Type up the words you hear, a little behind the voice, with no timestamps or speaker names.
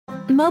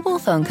Mobile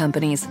phone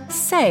companies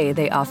say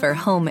they offer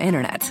home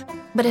internet.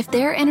 But if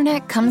their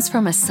internet comes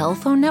from a cell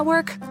phone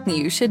network,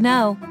 you should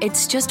know.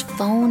 It's just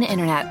phone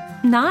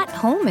internet, not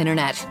home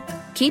internet.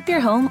 Keep your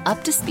home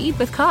up to speed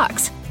with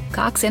Cox.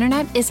 Cox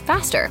internet is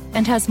faster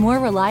and has more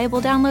reliable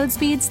download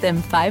speeds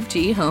than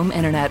 5G home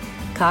internet.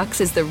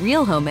 Cox is the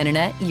real home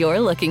internet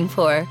you're looking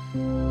for.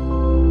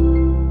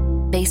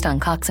 Based on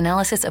Cox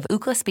analysis of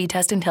Ookla speed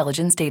test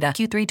intelligence data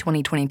Q3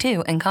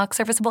 2022 and Cox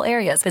serviceable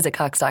areas, visit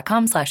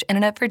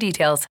cox.com/internet for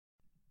details.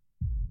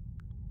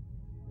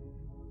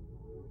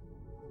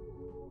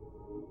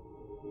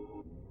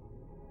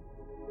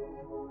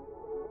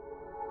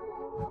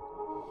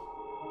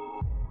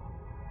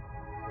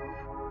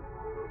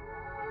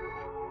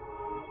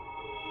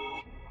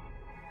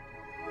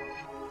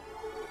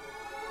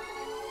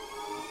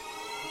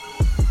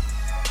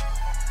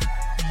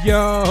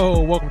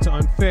 Yo, welcome to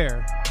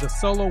Unfair, the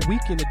solo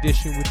weekend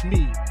edition with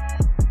me,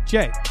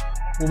 Jay,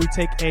 where we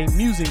take a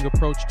musing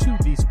approach to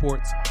the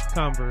sports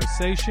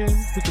conversation.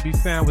 We can be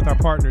found with our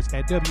partners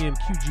at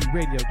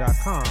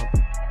WMQGradio.com,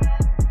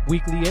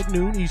 weekly at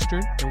noon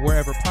Eastern, and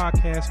wherever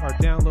podcasts are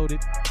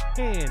downloaded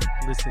and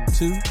listened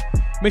to.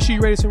 Make sure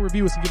you rate us and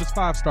review us and give us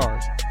 5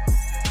 stars.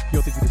 If you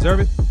don't think we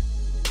deserve it,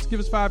 just give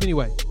us 5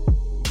 anyway.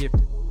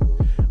 Gifted.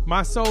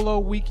 My solo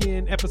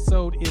weekend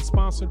episode is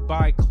sponsored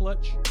by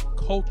Clutch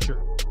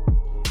Culture.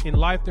 In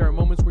life, there are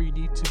moments where you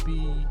need to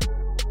be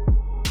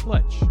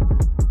clutch,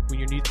 when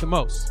you need it the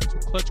most. So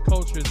Clutch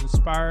Culture is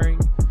inspiring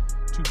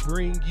to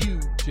bring you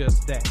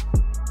just that.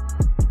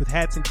 With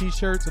hats and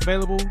t-shirts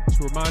available to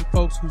remind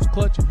folks who's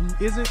clutch and who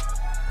isn't,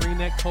 bring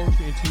that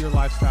culture into your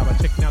lifestyle by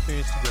checking out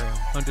their Instagram,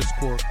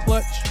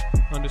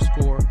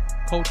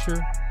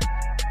 _clutch_culture_.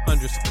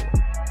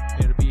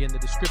 It'll be in the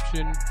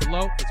description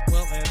below as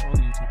well as on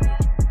the YouTube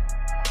page.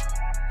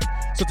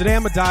 So today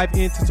I'm going to dive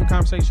into some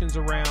conversations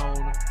around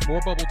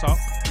more bubble talk.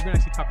 We're going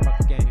to actually talk about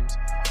the games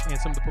and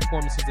some of the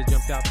performances that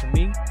jumped out to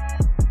me.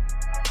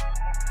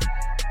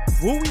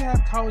 Will we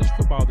have college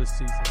football this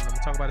season? I'm going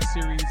to talk about a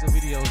series of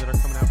videos that are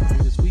coming out for me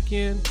this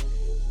weekend.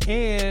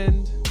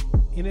 And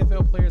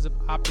NFL players have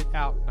opted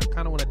out. I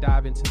kind of want to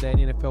dive into that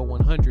NFL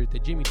 100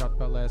 that Jimmy talked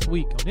about last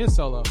week on his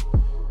solo.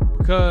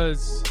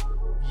 Because,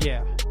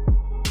 yeah,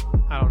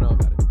 I don't know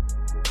about it.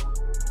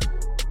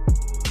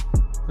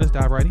 Let's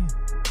dive right in.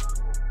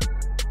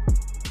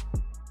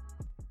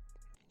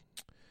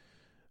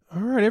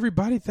 All right,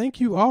 everybody.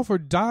 Thank you all for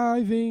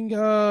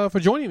for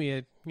joining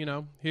me,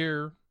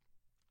 here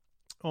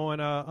on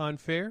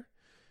Unfair.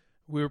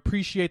 We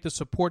appreciate the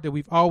support that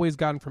we've always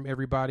gotten from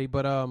everybody.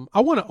 But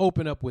I want to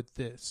open up with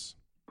this.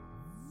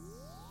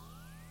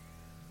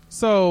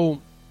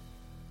 So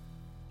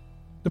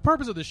the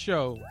purpose of the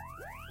show,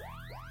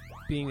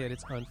 being that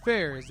it's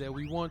unfair, is that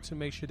we want to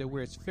make sure that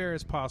we're as fair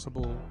as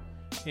possible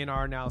in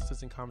our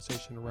analysis and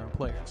conversation around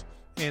players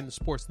and the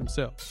sports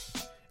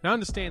themselves. And I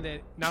understand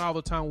that not all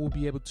the time we'll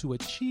be able to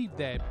achieve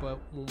that, but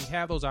when we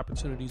have those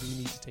opportunities, we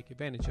need to take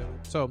advantage of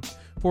it. So,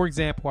 for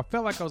example, I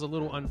felt like I was a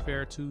little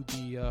unfair to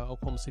the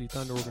Oklahoma City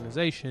Thunder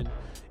organization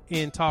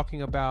in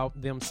talking about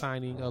them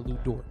signing Lu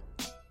Dort.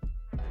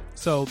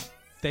 So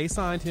they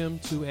signed him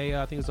to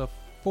I think it was a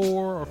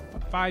 4 or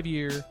 5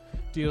 year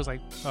deal. It was like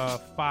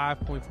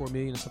 $5.4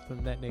 million or something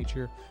of that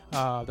nature.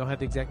 Don't have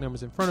the exact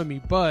numbers in front of me,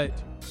 but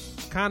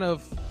kind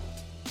of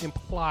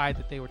implied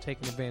that they were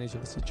taking advantage of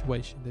the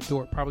situation. That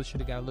Dort probably should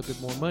have got a little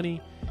bit more money,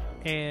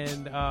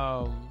 and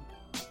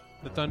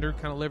the Thunder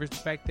kind of leveraged the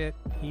fact that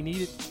he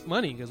needed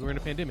money because we're in a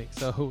pandemic,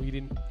 so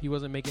he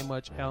wasn't making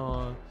much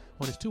on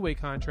his 2-way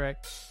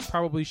contract.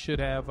 Probably should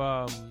have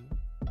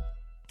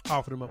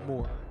offered him up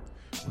more.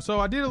 So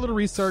I did a little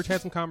research,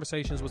 had some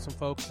conversations with some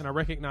folks, and I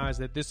recognized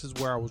that this is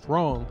where I was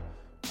wrong.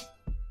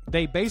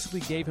 They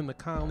basically gave him the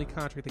only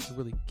contract they could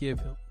really give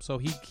him. So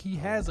he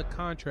has a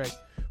contract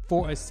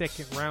for a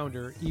second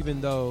rounder,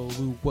 even though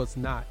Lu was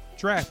not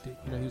drafted.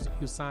 He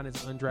was signed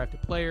as an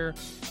undrafted player,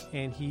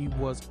 and he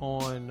was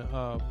on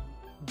a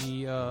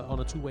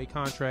 2-way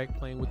contract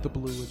playing with the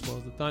Blue as well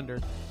as the Thunder.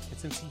 And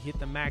since he hit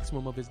the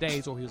maximum of his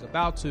days, or he was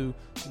about to,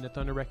 and the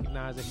Thunder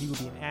recognized that he would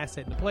be an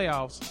asset in the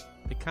playoffs,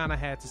 they kind of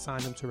had to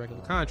sign him to a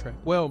regular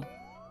contract. Well,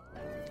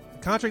 the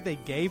contract they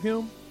gave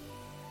him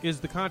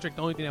is the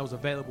only thing that was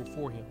available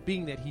for him.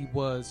 Being that he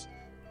was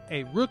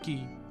a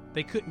rookie,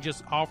 they couldn't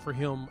just offer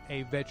him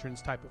a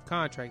veterans type of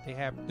contract.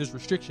 There's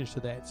restrictions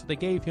to that. So they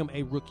gave him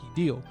a rookie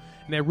deal.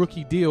 And that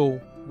rookie deal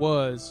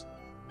was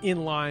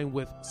in line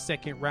with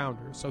second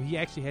rounders. So he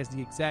actually has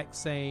the exact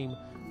same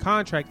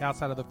contract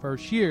outside of the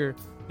first year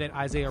that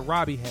Isaiah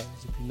Roby has.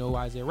 If you know who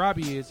Isaiah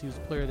Roby is, he was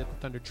a player that the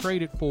Thunder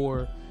traded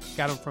for,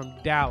 got him from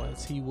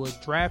Dallas. He was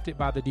drafted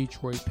by the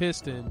Detroit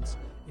Pistons,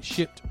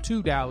 shipped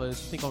to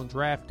Dallas, I think on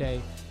draft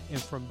day,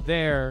 and from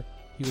there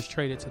he was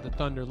traded to the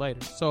Thunder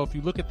later. So if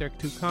you look at their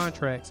 2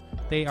 contracts,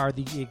 they are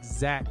the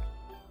exact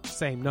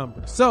same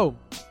number. So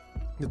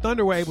the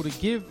Thunder were able to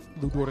give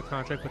Lu Dort a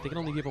contract, but they can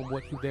only give him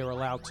what they were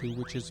allowed to,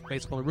 which is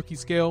based on the rookie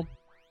scale.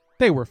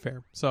 They were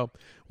fair. So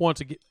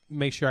wanted to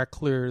make sure I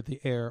clear the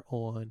air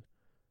on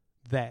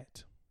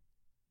that.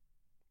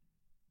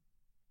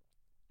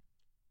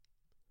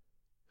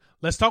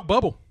 let's talk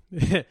bubble.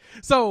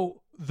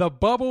 So the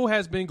bubble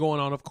has been going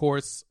on, of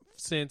course,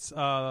 since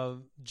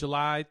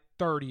July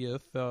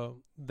 30th,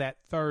 that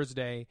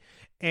Thursday.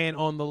 And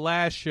on the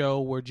last show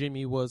where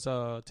Jimmy was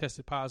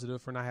tested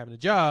positive for not having a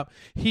job,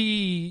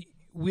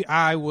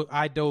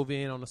 I dove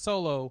in on a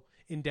solo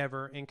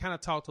endeavor and kind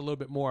of talked a little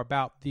bit more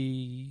about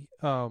the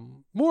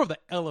more of the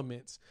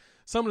elements,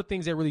 some of the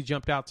things that really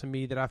jumped out to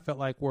me that I felt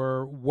like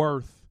were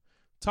worth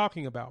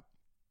talking about.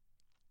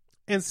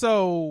 And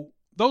so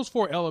those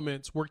 4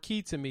 elements were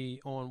key to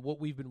me on what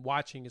we've been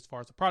watching as far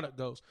as the product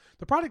goes.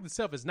 The product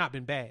itself has not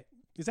been bad.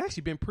 It's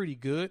actually been pretty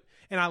good.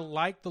 And I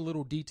like the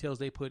little details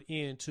they put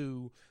in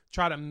to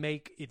try to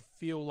make it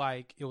feel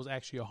like it was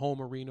actually a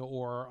home arena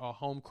or a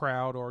home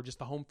crowd or just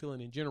a home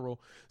feeling in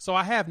general. So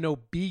I have no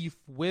beef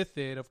with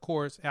it, of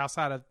course,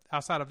 outside of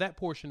that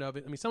portion of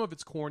it. I mean, some of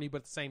it's corny, but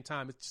at the same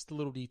time, it's just the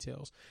little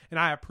details. And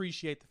I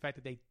appreciate the fact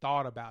that they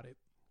thought about it.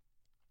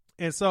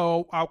 And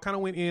so I kind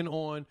of went in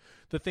on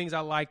the things I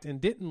liked and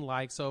didn't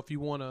like. So if you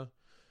want to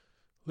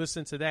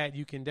listen to that,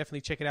 you can definitely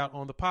check it out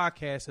on the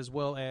podcast, as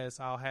well as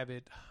I'll have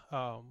it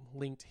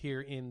linked here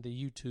in the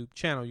YouTube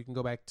channel. You can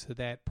go back to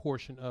that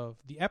portion of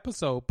the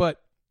episode.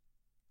 But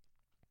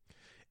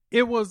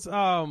it was,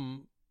 I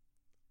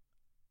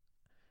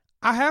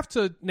have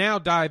to now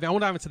I want to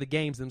dive into the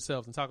games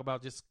themselves and talk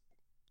about just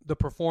the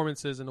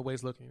performances and the way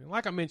it's looking. And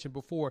like I mentioned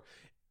before,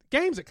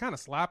 games are kind of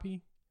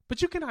sloppy.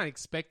 But you cannot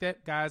expect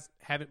that. Guys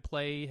haven't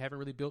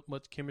really built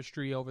much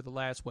chemistry over the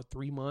last,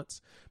 3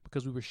 months,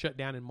 because we were shut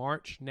down in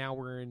March. Now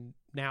we're in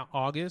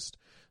August.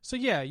 So,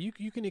 yeah, you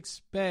can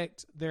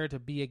expect there to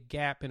be a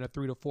gap in a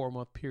 3 to 4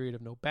 month period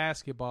of no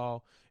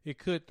basketball. It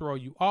could throw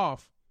you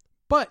off.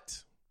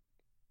 But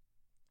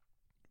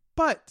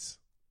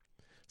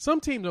some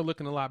teams are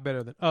looking a lot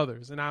better than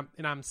others. And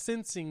I'm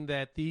sensing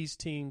that these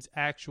teams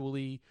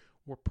actually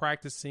were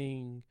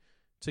practicing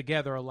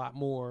together a lot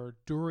more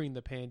during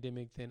the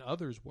pandemic than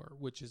others were,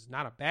 which is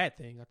not a bad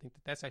thing. I think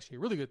that's actually a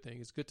really good thing.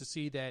 It's good to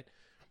see that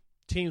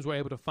teams were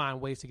able to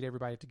find ways to get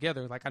everybody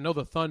together. Like, I know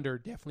the Thunder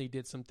definitely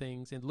did some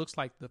things, and it looks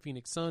like the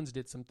Phoenix Suns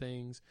did some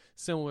things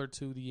similar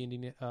to the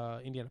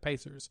Indiana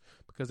Pacers,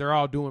 because they're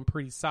all doing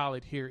pretty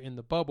solid here in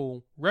the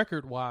bubble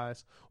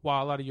record-wise,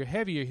 while a lot of your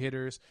heavier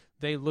hitters,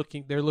 they're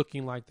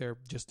looking like they're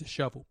just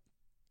disheveled.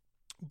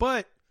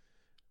 But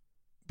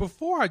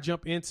before I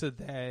jump into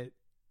that,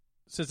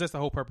 since that's the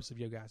whole purpose of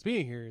you guys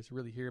being here, is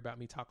really hear about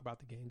me talk about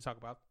the game, talk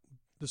about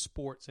the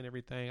sports and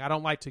everything. I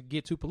don't like to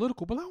get too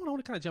political, but I want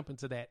to kind of jump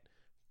into that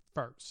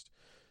first.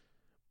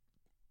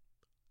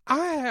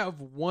 I have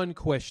one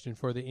question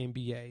for the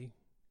NBA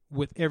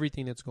with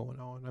everything that's going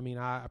on. I mean,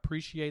 I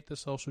appreciate the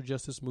social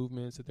justice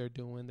movements that they're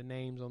doing, the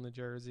names on the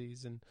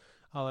jerseys and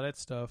all of that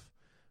stuff.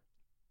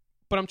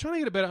 But I'm trying to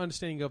get a better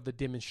understanding of the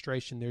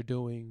demonstration they're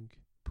doing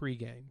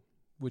pregame,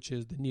 which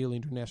is the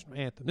kneeling international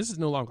anthem. This is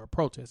no longer a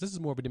protest. This is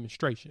more of a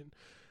demonstration,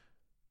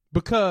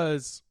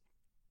 because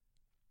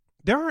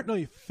there aren't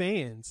no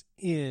fans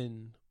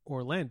in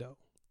Orlando.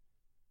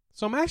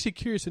 So I'm actually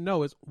curious to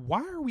know is,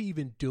 why are we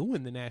even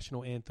doing the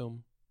national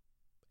anthem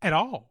at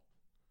all?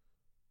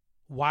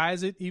 Why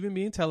is it even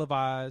being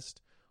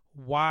televised?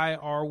 Why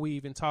are we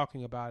even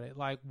talking about it?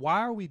 Like,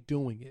 why are we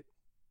doing it?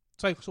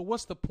 So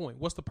what's the point?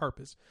 What's the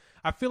purpose?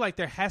 I feel like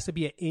there has to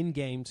be an end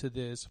game to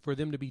this for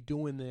them to be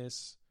doing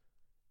this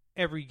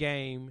every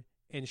game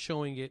and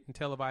showing it and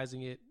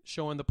televising it,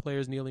 showing the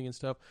players kneeling and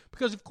stuff.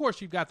 Because, of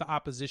course, you've got the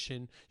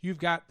opposition, you've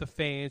got the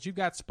fans, you've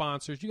got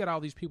sponsors, you got all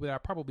these people that are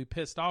probably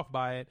pissed off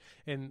by it.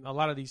 And a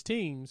lot of these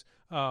teams,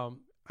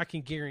 I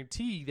can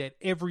guarantee that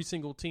every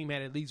single team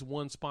had at least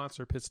one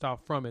sponsor pissed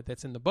off from it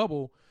that's in the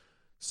bubble.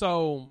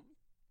 So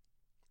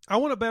I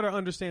want to better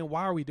understand,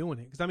 why are we doing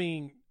it? Because, I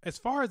mean, as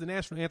far as the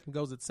national anthem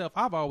goes itself,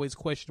 I've always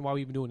questioned why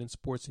we even do it in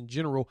sports in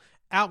general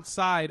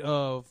outside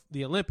of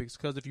the Olympics.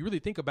 Because if you really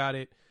think about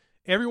it,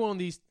 everyone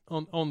in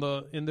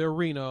the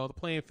arena, the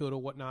playing field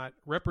or whatnot,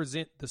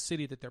 represent the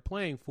city that they're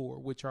playing for,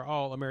 which are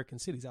all American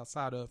cities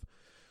outside of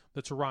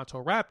the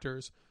Toronto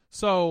Raptors.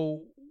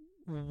 So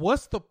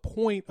what's the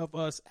point of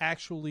us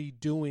actually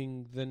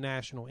doing the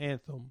national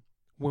anthem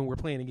when we're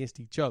playing against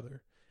each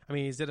other? I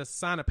mean, is it a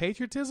sign of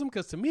patriotism?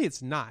 Because to me,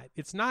 it's not.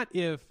 It's not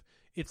if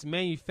it's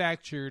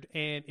manufactured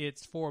and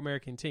it's for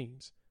American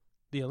teams.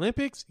 The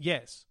Olympics,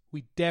 yes,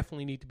 we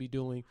definitely need to be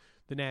doing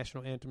the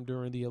national anthem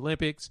during the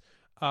Olympics.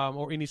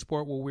 Or any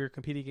sport where we're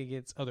competing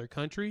against other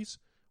countries,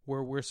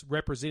 where we're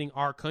representing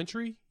our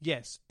country,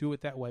 yes, do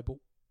it that way. But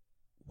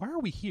why are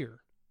we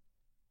here?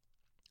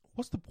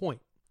 What's the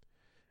point?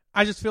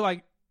 I just feel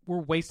like we're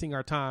wasting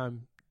our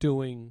time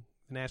doing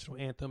the national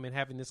anthem and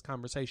having this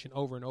conversation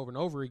over and over and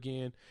over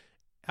again,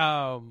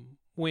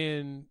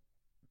 when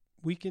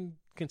we can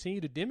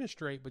continue to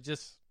demonstrate but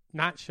just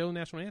not show the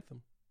national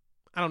anthem.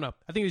 I don't know.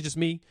 I think it's just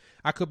me.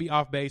 I could be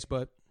off base,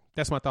 but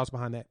that's my thoughts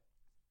behind that.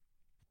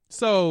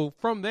 So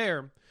from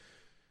there,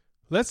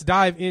 let's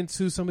dive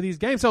into some of these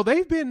games. So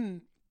they've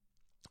been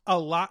a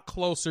lot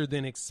closer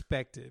than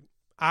expected.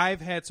 I've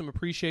had some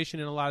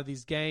appreciation in a lot of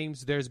these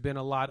games. There's been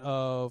a lot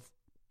of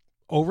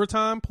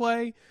overtime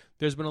play.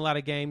 There's been a lot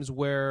of games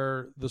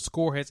where the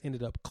score has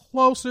ended up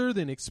closer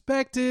than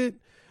expected.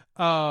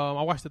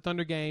 I watched the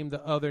Thunder game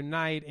the other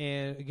night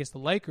and against the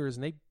Lakers,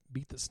 and they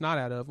beat the snot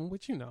out of them,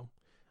 which,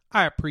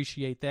 I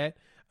appreciate that.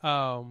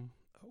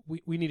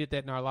 We needed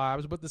that in our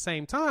lives. But at the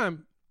same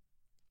time,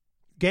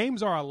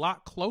 games are a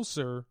lot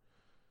closer,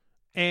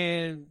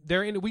 and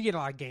we get a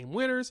lot of game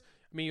winners.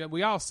 I mean,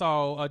 we all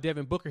saw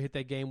Devin Booker hit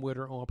that game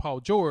winner on Paul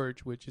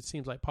George, which it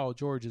seems like Paul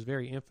George is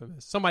very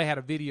infamous. Somebody had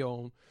a video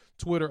on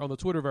Twitter, on the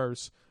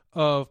Twitterverse,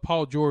 of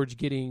Paul George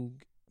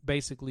getting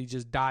basically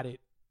just dotted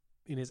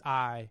in his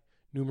eye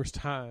numerous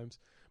times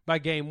by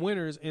game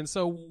winners. And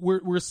so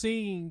we're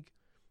seeing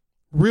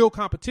real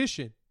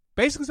competition,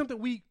 basically something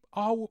we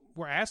all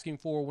were asking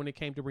for when it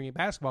came to bringing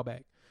basketball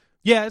back.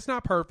 Yeah, it's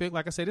not perfect.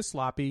 Like I said, it's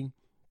sloppy,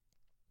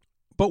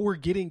 but we're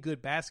getting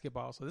good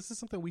basketball. So this is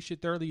something we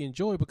should thoroughly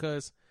enjoy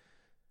because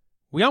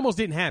we almost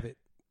didn't have it.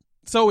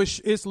 So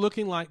it's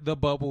looking like the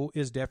bubble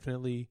is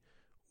definitely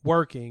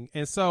working.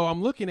 And so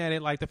I'm looking at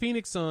it like the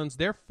Phoenix Suns,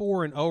 they're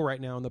 4-0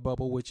 right now in the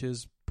bubble, which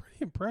is pretty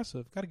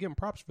impressive. Got to give them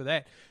props for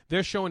that.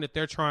 They're showing that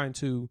they're trying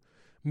to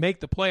make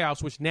the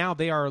playoffs, which now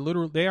they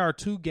are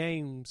 2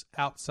 games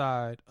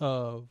outside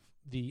of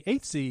the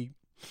 8th seed,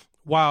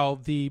 while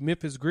the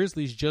Memphis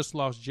Grizzlies just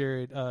lost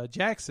Jared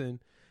Jackson.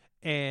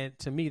 And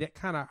to me, that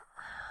kind of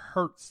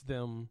hurts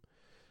them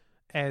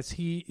as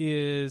he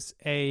is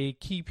a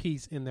key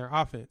piece in their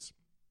offense.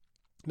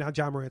 Now,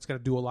 John Morant's going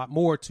to do a lot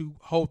more to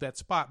hold that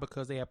spot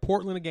because they have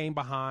Portland a game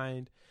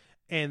behind,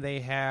 and they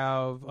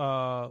have,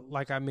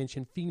 like I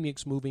mentioned,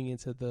 Phoenix moving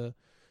into the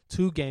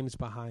 2 games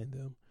behind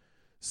them.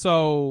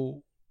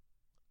 So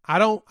I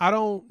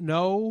don't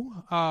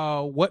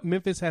know what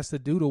Memphis has to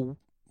do to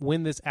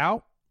win this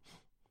out.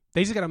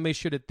 They just got to make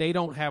sure that they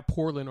don't have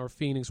Portland or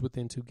Phoenix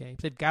within 2 games.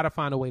 They've got to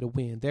find a way to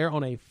win. They're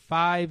on a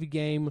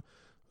 5-game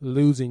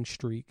losing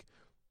streak.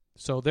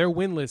 So they're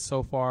winless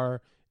so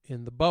far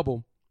in the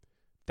bubble.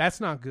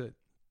 That's not good.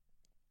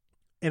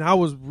 And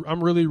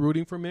I'm really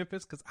rooting for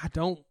Memphis because I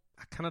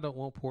kind of don't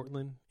want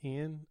Portland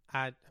in.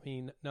 I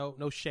mean,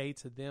 no shade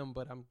to them,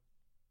 but I'm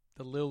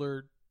the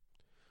Lillard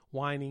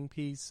whining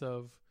piece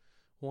of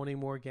wanting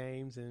more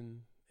games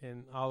and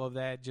all of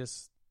that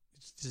just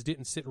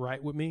didn't sit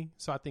right with me.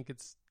 So I think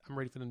I'm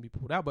ready for them to be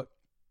pulled out. But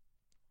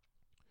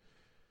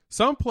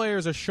some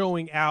players are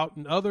showing out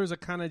and others are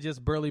kind of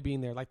just barely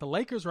being there. Like the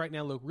Lakers right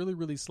now look really,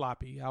 really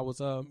sloppy. I was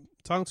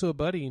talking to a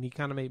buddy and he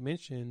kind of made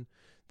mention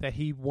that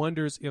he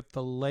wonders if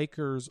the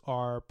Lakers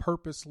are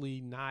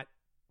purposely not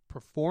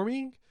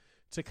performing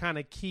to kind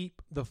of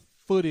keep the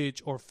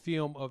footage or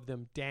film of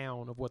them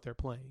down of what they're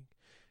playing.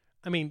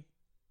 I mean,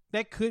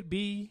 that could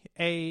be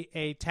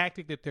a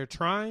tactic that they're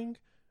trying,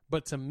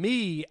 but to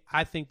me,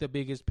 I think the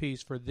biggest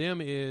piece for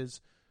them is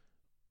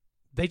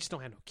they just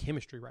don't have no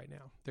chemistry right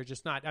now. They're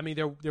just not. I mean,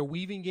 they're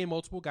weaving in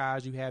multiple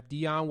guys. You have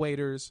Dion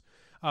Waiters,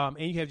 and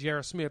you have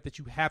J.R. Smith that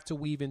you have to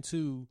weave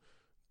into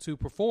to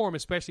perform,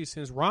 especially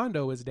since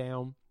Rondo is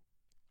down.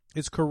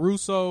 It's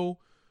Caruso,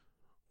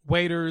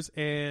 Waiters,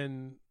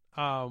 and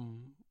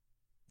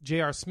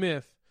J.R.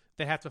 Smith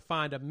that have to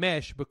find a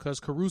mesh because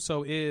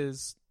Caruso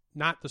is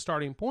not the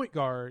starting point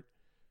guard,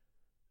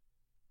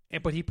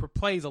 but he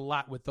plays a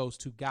lot with those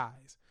 2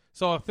 guys.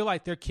 So I feel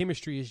like their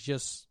chemistry is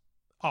just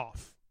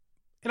off.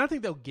 And I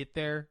think they'll get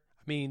there.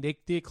 I mean, they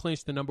did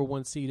clinch the number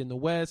 1 seed in the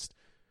West,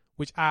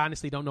 which I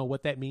honestly don't know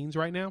what that means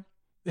right now.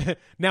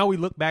 Now we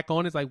look back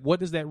on it, it's like, what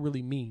does that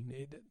really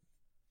mean?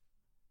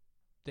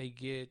 They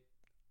get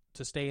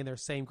to stay in their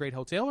same great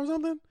hotel or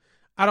something?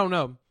 I don't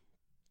know.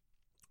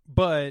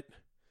 But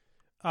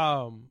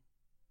and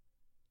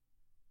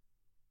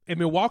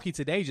Milwaukee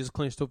today just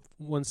clinched the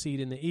 1 seed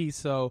in the East,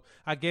 so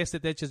I guess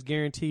that just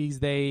guarantees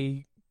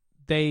they're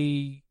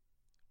the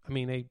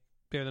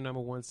number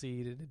 1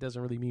 seed. It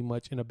doesn't really mean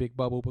much in a big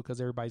bubble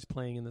because everybody's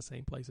playing in the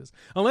same places.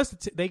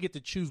 Unless they get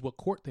to choose what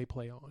court they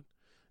play on.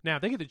 Now,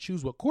 if they get to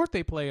choose what court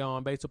they play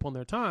on based upon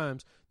their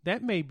times,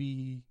 that may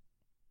be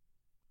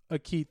a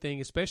key thing,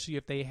 especially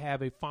if they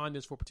have a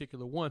fondness for a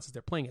particular one since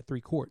they're playing at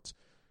 3 courts.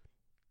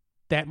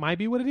 That might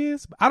be what it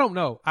is. But I don't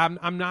know. I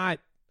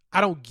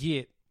don't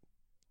get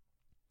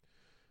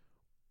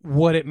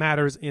what it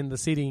matters in the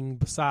seating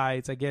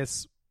besides, I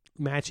guess,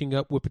 matching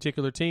up with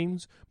particular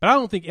teams. But I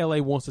don't think LA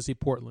wants to see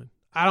Portland.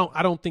 I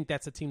don't think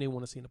that's a team they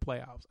want to see in the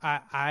playoffs.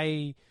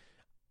 I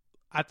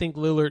think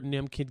Lillard and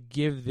them could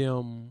give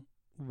them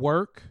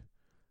work.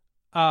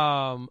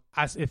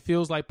 It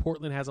feels like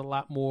Portland has a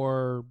lot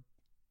more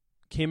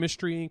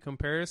chemistry in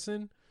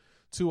comparison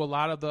to a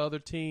lot of the other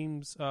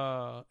teams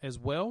as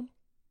well.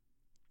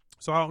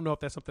 So I don't know if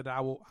that's something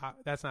that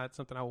that's not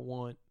something I would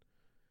want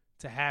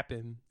to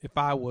happen if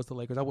I was the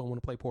Lakers. I wouldn't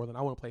want to play Portland.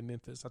 I want to play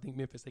Memphis. I think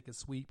Memphis they could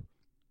sweep.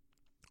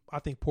 I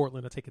think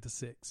Portland will take it to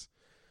 6.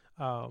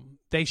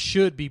 They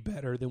should be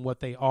better than what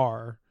they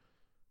are.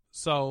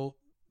 So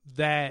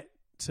that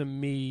to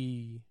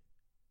me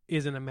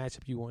isn't a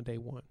matchup you want day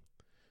one.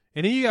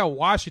 And then you got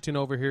Washington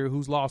over here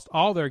who's lost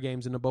all their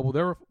games in the bubble.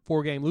 They're a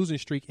 4-game losing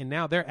streak, and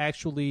now they're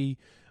actually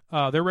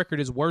their record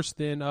is worse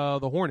than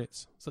the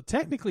Hornets. So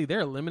technically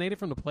they're eliminated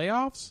from the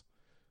playoffs.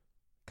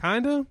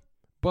 kind of,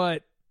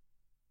 but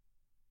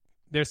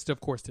they're still, of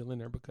course, still in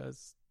there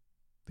because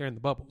they're in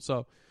the bubble.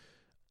 So,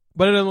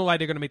 but it doesn't look like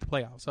they're going to make the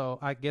playoffs. So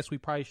I guess we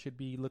probably should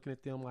be looking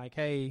at them like,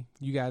 hey,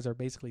 you guys are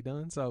basically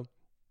done. So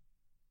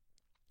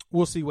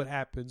we'll see what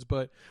happens.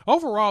 But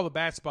overall, the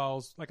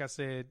basketball's, like I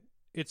said,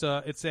 it's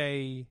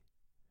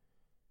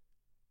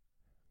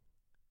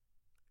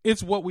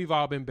what we've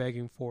all been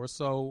begging for.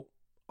 So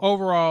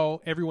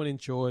overall, everyone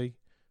enjoy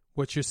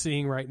what you're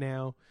seeing right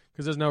now,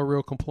 because there's no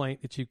real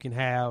complaint that you can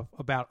have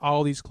about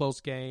all these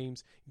close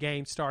games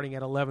starting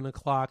at 11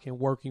 o'clock and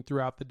working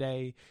throughout the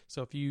day.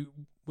 So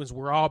since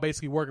we're all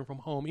basically working from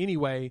home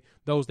anyway,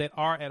 those that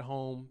are at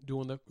home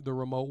doing the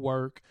remote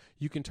work,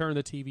 you can turn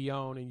the TV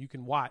on and you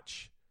can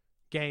watch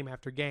game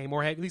after game,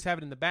 or at least have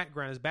it in the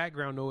background as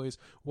background noise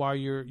while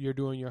you're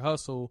doing your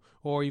hustle.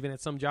 Or even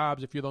at some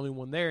jobs, if you're the only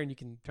one there and you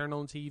can turn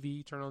on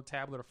TV, turn on a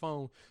tablet or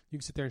phone, you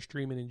can sit there and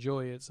stream and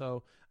enjoy it.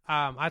 So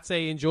I'd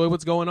say enjoy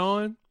what's going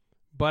on.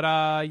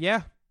 But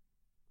yeah,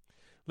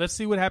 let's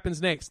see what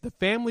happens next. The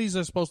families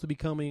are supposed to be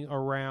coming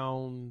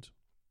around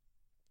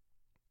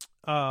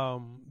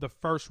the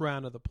first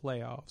round of the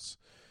playoffs,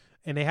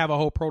 and they have a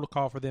whole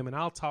protocol for them. And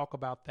I'll talk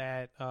about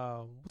that.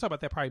 We'll talk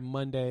about that probably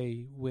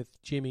Monday with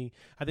Jimmy.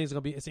 I think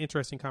it's an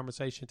interesting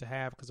conversation to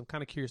have, because I'm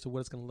kind of curious to what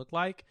it's going to look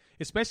like,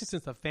 especially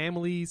since the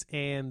families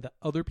and the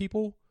other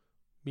people,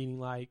 meaning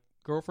like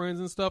girlfriends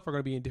and stuff, are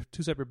going to be in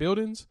two separate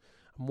buildings.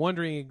 I'm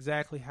wondering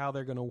exactly how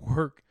they're going to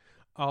work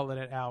all of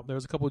that out. There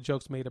was a couple of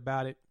jokes made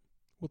about it.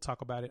 We'll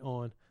talk about it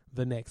on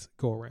the next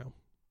go around.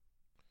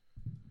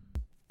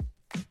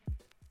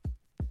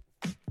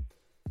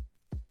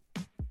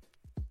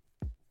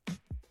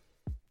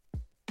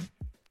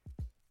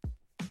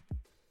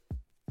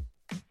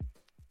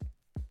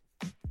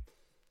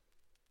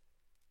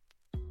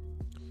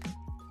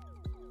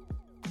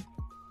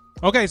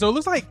 Okay, so it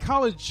looks like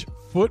college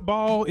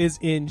football is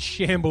in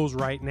shambles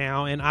right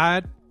now, and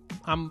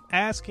I'm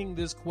asking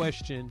this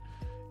question: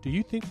 do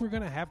you think we're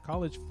going to have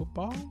college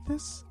football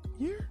this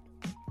year?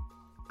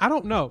 I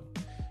don't know.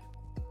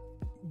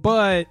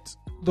 But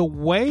the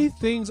way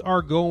things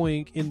are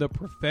going in the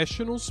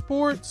professional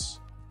sports,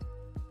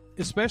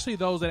 especially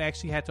those that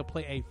actually had to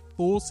play a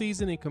full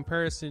season in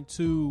comparison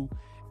to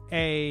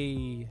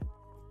a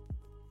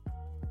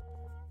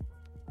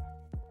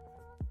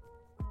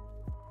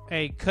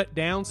cut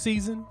down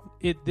season,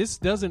 this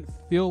doesn't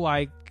feel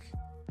like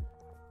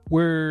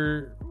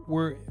we're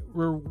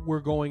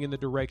going in the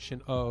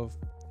direction of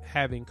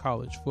having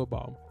college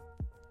football.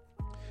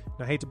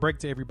 Now, I hate to break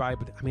to everybody,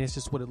 but I mean, it's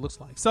just what it looks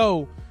like.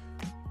 So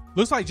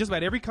looks like just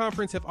about every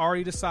conference have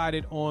already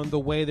decided on the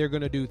way they're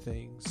going to do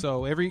things.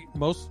 So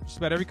just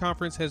about every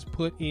conference has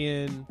put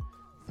in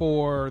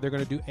they're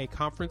going to do a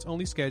conference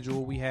only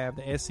schedule. We have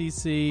the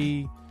SEC,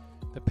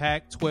 the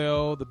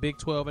Pac-12, the Big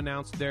 12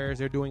 announced theirs.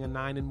 They're doing a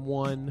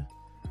 9-1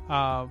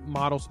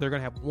 model, so they're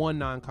going to have one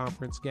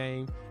non-conference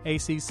game.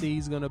 ACC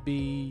is going to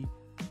be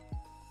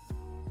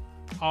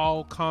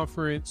all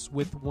conference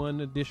with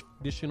one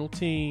additional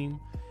team,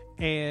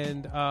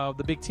 and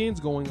the Big Ten's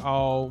going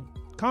all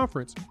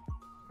conference.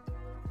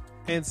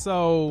 And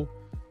so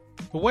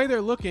the way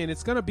they're looking,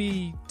 it's going to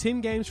be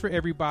 10 games for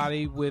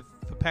everybody, with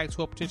the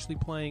Pac-12 potentially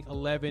playing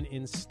 11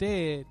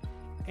 instead.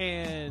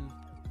 And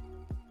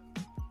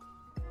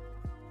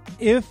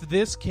if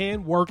this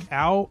can work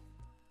out,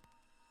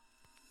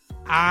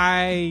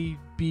 I'd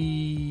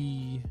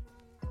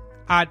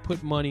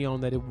put money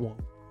on that it won't.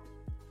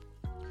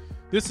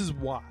 This is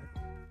why.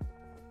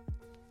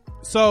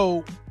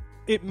 So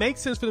it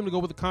makes sense for them to go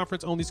with the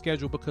conference only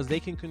schedule, because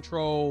they can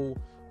control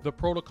the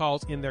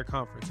protocols in their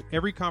conference. If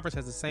every conference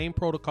has the same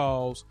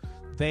protocols,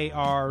 they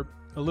are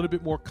a little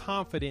bit more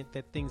confident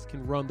that things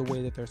can run the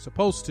way that they're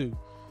supposed to.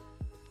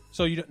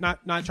 So you're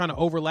not trying to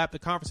overlap the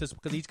conferences,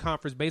 because each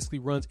conference basically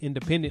runs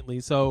independently.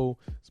 So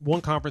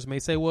one conference may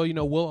say, well,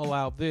 we'll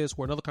allow this,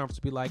 where another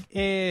conference will be like,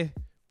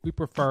 we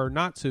prefer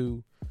not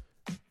to.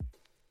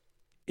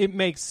 It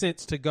makes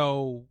sense to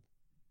go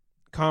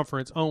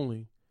conference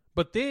only.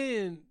 But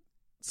then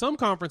some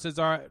conferences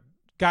are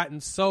gotten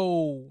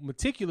so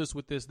meticulous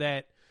with this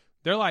that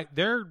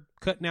they're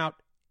cutting out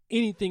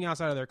anything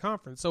outside of their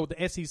conference. So with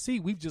the SEC,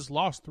 we've just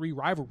lost 3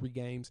 rivalry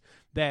games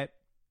that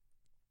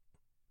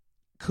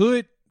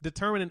could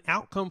determine an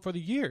outcome for the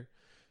year.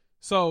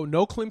 So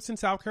no Clemson,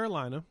 South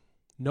Carolina,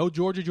 no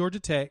Georgia, Georgia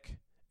Tech,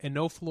 and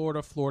no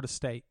Florida, Florida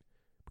State,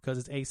 because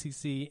it's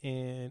ACC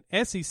and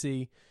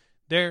SEC.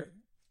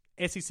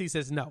 SEC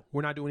says, no,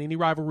 we're not doing any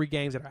rivalry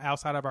games that are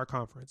outside of our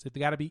conference. If they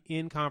got to be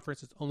in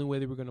conference, it's the only way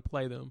that we're going to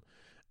play them.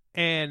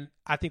 And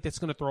I think that's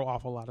going to throw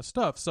off a lot of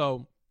stuff.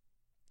 So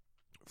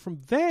from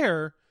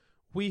there,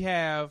 we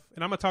have,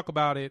 and I'm going to talk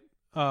about it.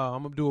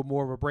 I'm going to do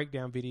more of a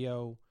breakdown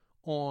video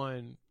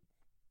on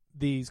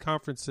these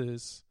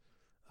conferences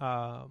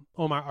on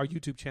our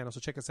YouTube channel. So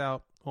check us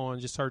out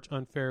just search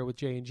Unfair with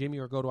Jay and Jimmy,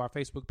 or go to our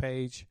Facebook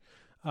page,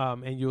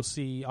 and you'll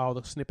see all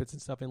the snippets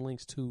and stuff and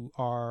links to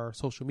our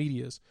social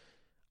medias.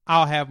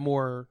 I'm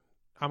going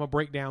to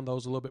break down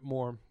those a little bit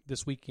more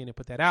this weekend and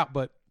put that out.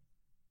 But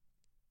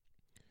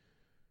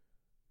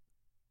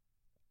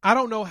I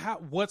don't know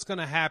what's going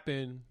to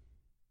happen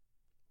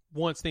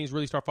once things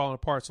really start falling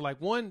apart. So like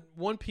one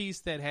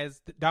piece that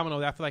has domino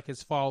that I feel like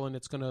has fallen,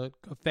 it's going to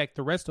affect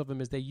the rest of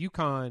them, is that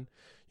UConn,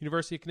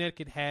 University of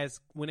Connecticut, has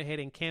went ahead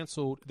and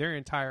canceled their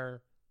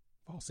entire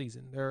fall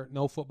season. There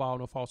no football,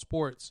 no fall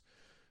sports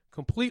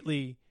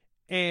completely.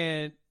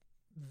 And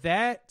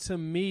that to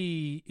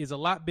me is a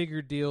lot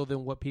bigger deal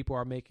than what people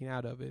are making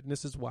out of it. And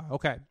this is why.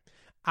 Okay.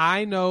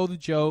 I know the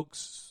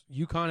jokes.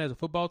 UConn has a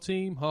football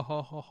team. Ha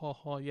ha ha ha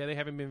ha. Yeah, they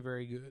haven't been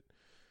very good.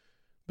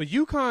 But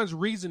UConn's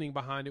reasoning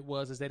behind it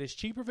is that it's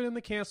cheaper for them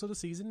to cancel the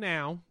season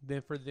now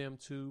than for them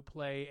to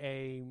play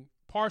a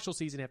partial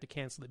season and have to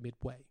cancel it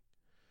midway.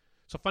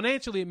 So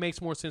financially, it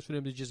makes more sense for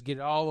them to just get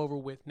it all over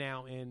with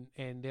now,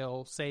 and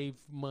they'll save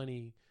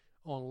money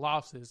on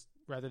losses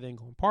rather than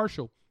going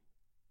partial.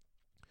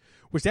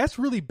 Which that's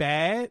really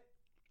bad.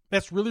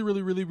 That's really,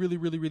 really, really, really,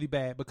 really, really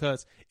bad,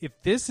 because if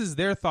this is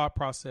their thought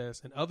process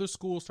and other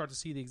schools start to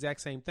see the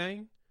exact same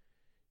thing,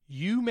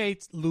 you may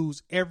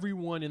lose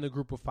everyone in the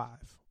group of 5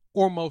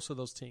 or most of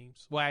those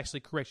teams. Well, actually,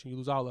 correction, you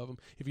lose all of them.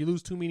 If you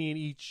lose too many in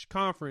each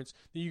conference,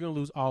 then you're going to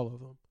lose all of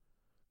them.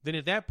 Then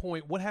at that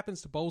point, what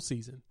happens to bowl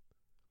season?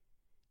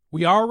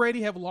 We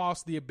already have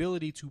lost the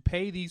ability to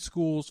pay these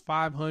schools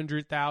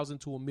 $500,000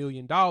 to $1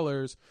 million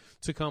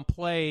to come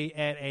play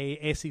at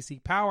a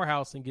SEC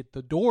powerhouse and get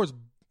the doors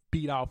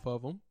beat off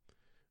of them,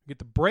 get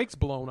the brakes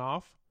blown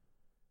off.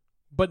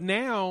 But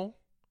now,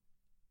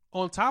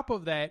 on top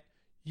of that,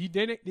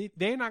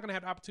 they're not going to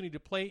have the opportunity to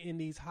play in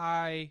these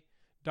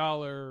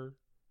high-dollar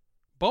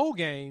bowl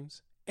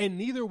games, and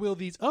neither will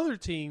these other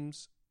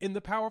teams in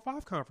the Power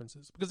 5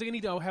 conferences, because they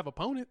need to have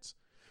opponents.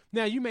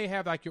 Now, you may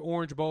have like your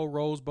Orange Bowl,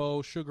 Rose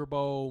Bowl, Sugar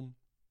Bowl,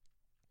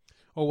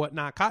 or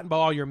whatnot, Cotton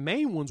Bowl. All your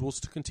main ones will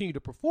continue to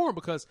perform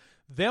because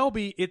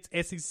it's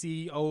SEC,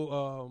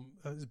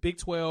 Big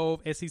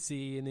 12, SEC,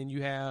 and then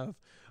you have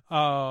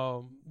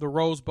the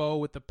Rose Bowl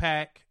with the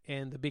Pac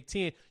and the Big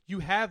 10.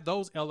 You have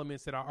those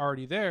elements that are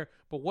already there,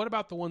 but what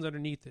about the ones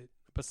underneath it?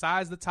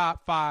 Besides the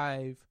top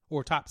 5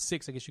 or top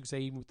 6, I guess you could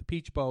say, even with the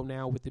Peach Bowl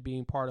now, with it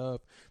being part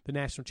of the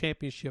national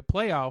championship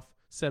playoff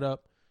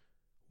setup,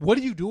 what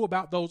do you do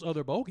about those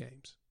other bowl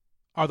games?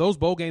 Are those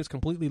bowl games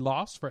completely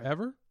lost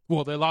forever?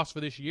 Well, they're lost for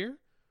this year?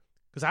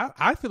 Because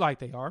I feel like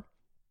they are,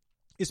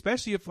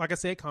 especially if, like I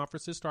said,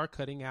 conferences start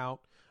cutting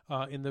out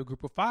in the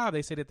group of 5.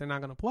 They say that they're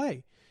not going to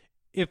play.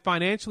 If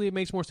financially it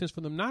makes more sense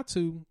for them not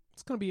to,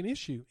 it's going to be an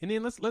issue. And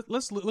then let's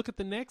look at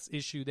the next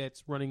issue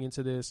that's running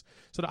into this.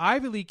 So the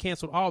Ivy League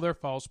canceled all their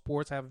fall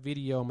sports. I have a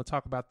video. I'm going to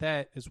talk about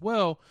that as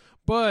well.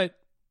 But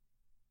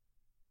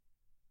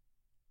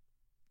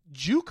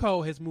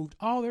JUCO has moved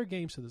all their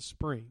games to the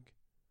spring.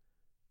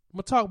 I'm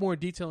going to talk more in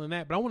detail on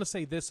that, but I want to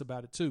say this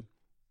about it too.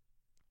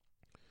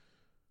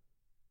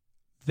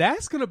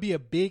 That's going to be a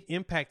big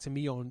impact to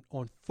me on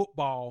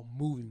football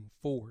moving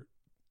forward.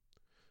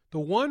 The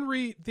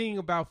one thing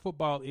about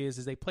football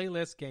is they play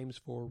less games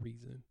for a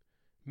reason,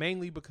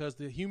 mainly because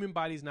the human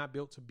body is not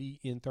built to be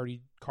in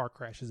 30 car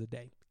crashes a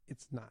day.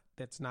 It's not.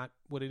 That's not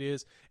what it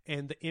is.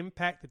 And the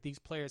impact that these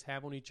players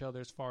have on each other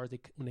as far as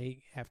when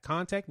they have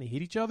contact and they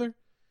hit each other,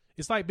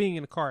 it's like being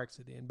in a car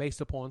accident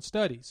based upon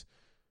studies.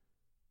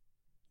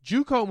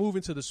 JUCO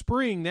moving to the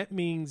spring, that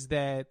means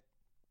that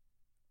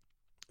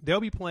they'll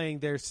be playing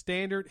their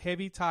standard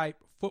heavy type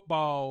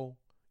football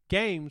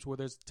games where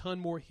there's a ton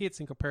more hits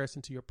in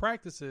comparison to your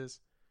practices.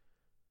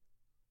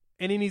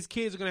 And then these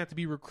kids are going to have to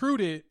be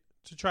recruited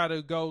to try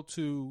to go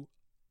to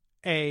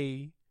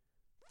a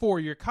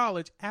 4-year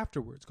college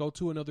afterwards, go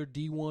to another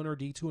D1 or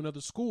D2,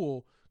 another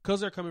school, because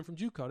they're coming from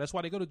JUCO. That's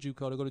why they go to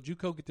JUCO. They go to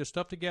JUCO, get their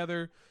stuff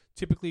together.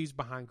 Typically, it's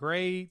behind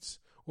grades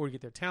or to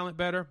get their talent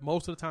better.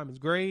 Most of the time, it's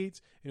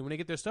grades. And when they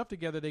get their stuff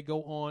together, they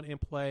go on and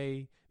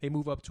play. They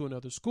move up to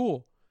another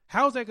school.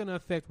 How is that going to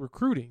affect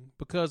recruiting?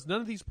 Because none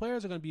of these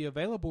players are going to be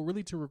available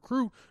really to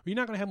recruit. Or you're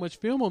not going to have much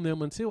film on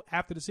them until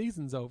after the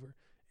season's over.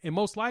 And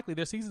most likely,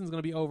 their season's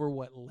going to be over,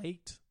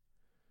 late?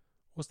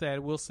 What's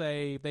that? We'll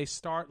say they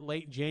start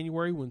late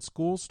January when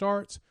school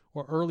starts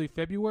or early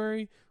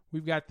February.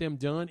 We've got them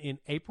done in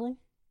April.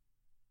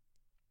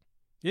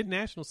 Isn't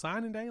National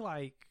Signing Day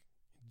like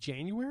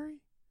January?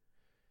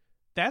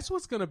 That's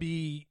what's going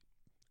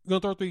to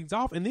throw things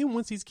off. And then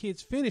once these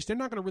kids finish, they're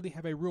not going to really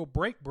have a real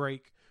break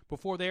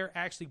before they're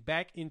actually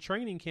back in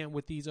training camp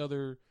with these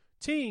other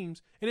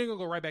teams, and they're going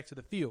to go right back to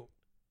the field.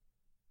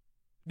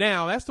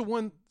 Now, that's the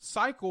one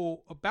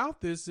cycle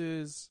about this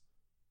is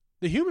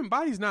the human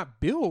body's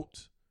not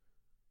built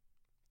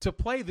to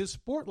play this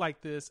sport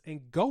like this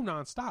and go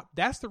nonstop.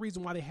 That's the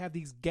reason why they have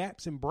these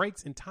gaps and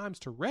breaks and times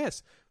to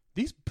rest.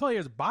 These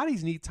players'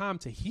 bodies need time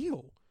to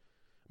heal.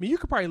 I mean, you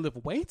could probably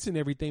lift weights and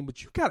everything,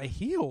 but you got to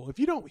heal. If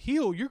you don't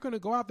heal, you're going to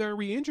go out there and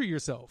re-injure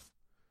yourself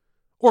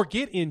or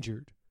get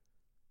injured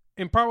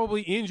and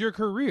probably end your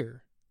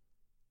career,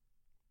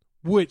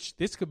 which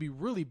this could be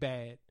really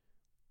bad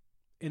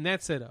in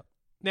that setup.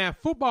 Now,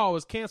 football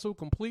is canceled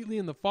completely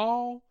in the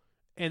fall,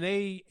 and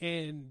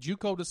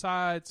JUCO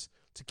decides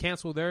to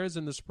cancel theirs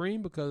in the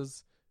spring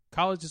because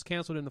college is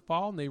canceled in the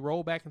fall and they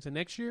roll back into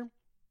next year.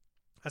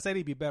 I say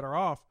they'd be better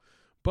off,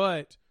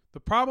 but The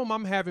problem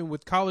I'm having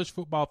with college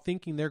football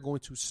thinking they're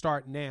going to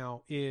start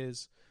now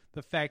is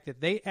the fact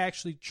that they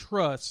actually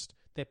trust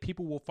that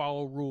people will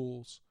follow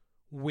rules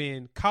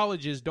when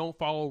colleges don't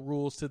follow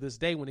rules to this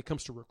day when it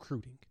comes to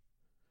recruiting.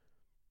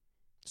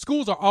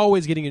 Schools are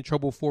always getting in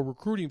trouble for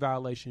recruiting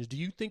violations. Do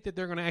you think that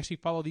they're going to actually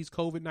follow these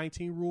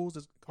COVID-19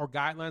 rules or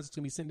guidelines that's going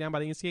to be sent down by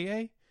the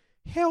NCAA?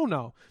 Hell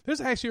no.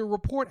 There's actually a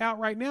report out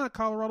right now at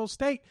Colorado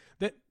State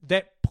that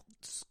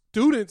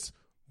students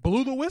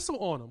blew the whistle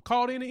on them,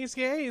 called in the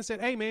NCAA and said,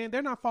 hey, man,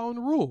 they're not following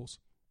the rules.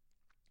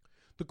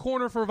 The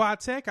corner for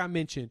Vitek I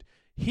mentioned,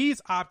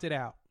 he's opted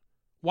out.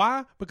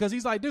 Why? Because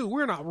he's like, dude,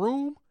 we're in a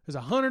room. There's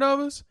 100 of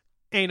us.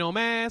 Ain't no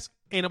mask.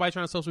 Ain't nobody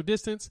trying to social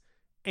distance.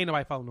 Ain't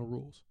nobody following the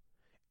rules.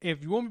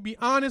 If you want me to be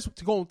honest,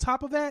 to go on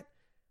top of that,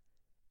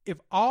 if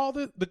all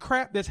the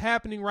crap that's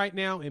happening right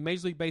now in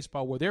Major League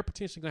Baseball, where they're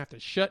potentially going to have to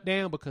shut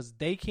down because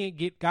they can't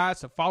get guys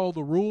to follow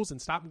the rules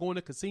and stop going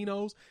to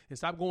casinos and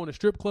stop going to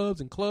strip clubs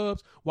and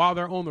clubs while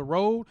they're on the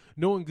road,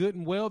 knowing good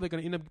and well they're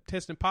going to end up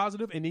testing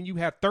positive, and then you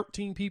have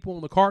 13 people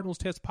on the Cardinals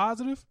test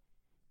positive,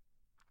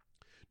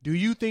 do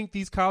you think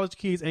these college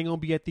kids ain't going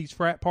to be at these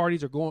frat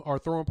parties or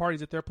throwing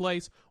parties at their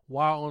place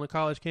while on a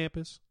college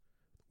campus?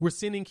 We're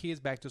sending kids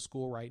back to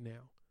school right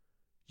now.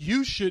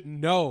 You should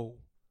know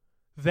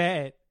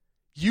that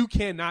you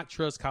cannot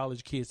trust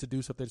college kids to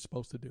do something they're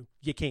supposed to do.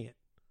 You can't.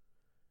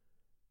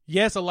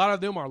 Yes, a lot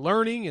of them are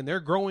learning and they're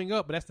growing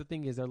up, but that's the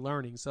thing is they're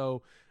learning.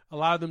 So a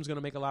lot of them is going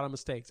to make a lot of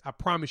mistakes. I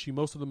promise you,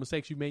 most of the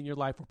mistakes you made in your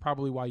life were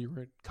probably while you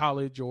were in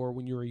college or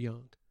when you were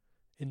young.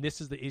 And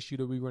this is the issue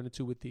that we run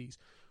into with these.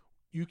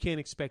 You can't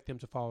expect them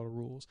to follow the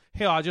rules.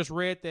 Hell, I just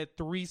read that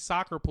 3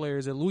 soccer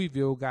players at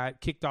Louisville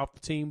got kicked off the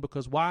team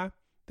because why?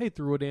 They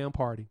threw a damn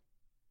party.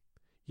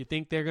 You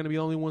think they're going to be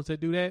the only ones that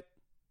do that?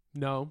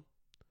 No.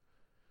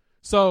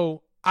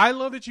 So I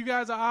love that you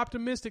guys are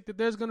optimistic that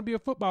there's going to be a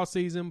football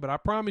season, but I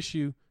promise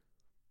you,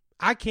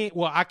 I can't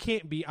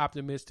be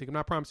optimistic. I'm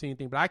not promising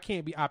anything, but I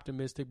can't be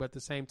optimistic. But at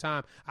the same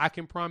time, I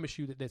can promise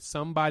you that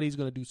somebody's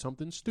going to do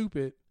something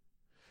stupid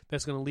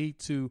that's going to lead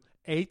to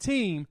a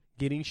team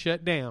getting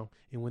shut down.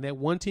 And when that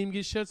one team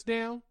gets shut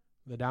down,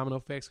 the domino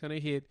effect's going to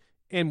hit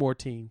and more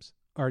teams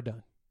are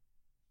done.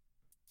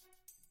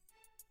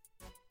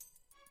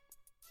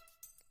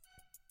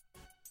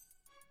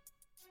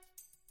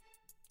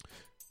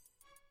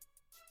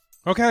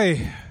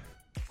 Okay,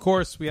 of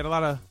course, we had a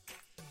lot of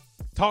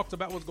talks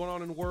about what's going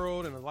on in the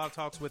world and a lot of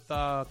talks with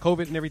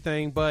COVID and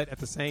everything, but at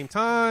the same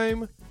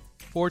time,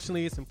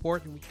 fortunately, it's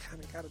important. We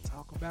kind of got to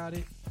talk about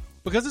it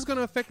because it's going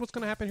to affect what's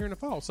going to happen here in the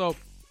fall. So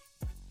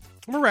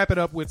I'm going to wrap it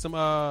up with some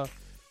the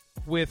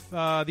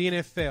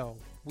NFL.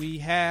 We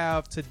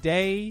have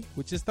today,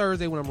 which is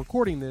Thursday when I'm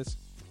recording this,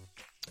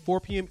 4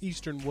 p.m.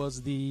 Eastern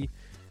was the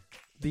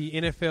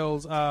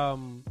NFL's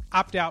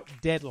opt-out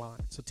deadline.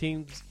 So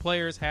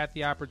players had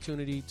the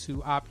opportunity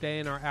to opt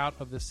in or out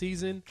of the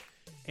season,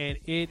 and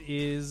it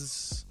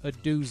is a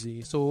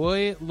doozy. So the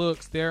way it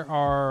looks, there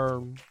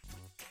are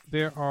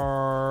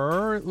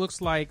it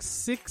looks like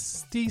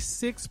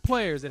 66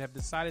 players that have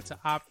decided to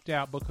opt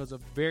out because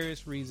of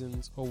various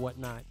reasons or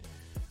whatnot.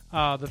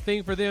 The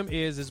thing for them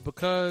is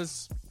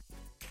because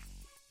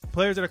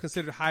players that are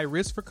considered high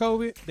risk for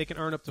COVID, they can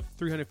earn up to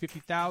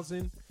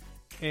 $350,000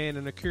 and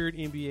an accrued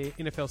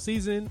NFL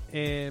season,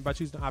 and by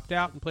choosing to opt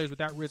out, and players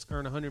without risk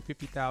earn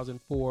 $150,000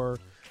 for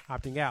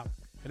opting out.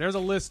 And there's a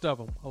list of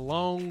them, a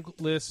long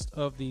list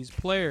of these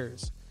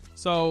players.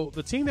 So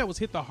the team that was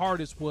hit the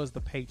hardest was the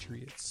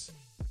Patriots,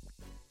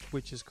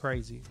 which is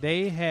crazy.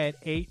 They had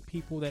 8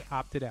 people that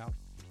opted out.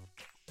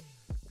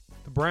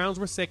 The Browns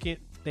were second.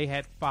 They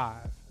had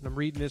 5. And I'm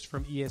reading this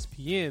from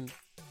ESPN.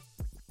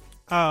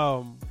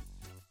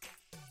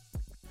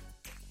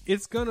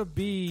 It's going to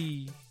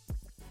be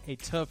a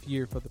tough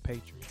year for the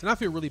Patriots. And I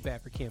feel really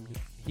bad for Cam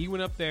Newton. He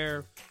went up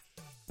there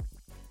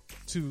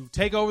to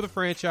take over the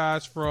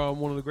franchise from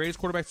one of the greatest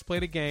quarterbacks to play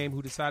the game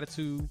who decided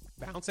to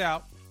bounce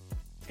out.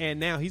 And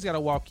now he's got to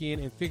walk in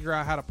and figure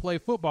out how to play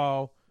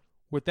football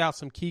without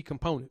some key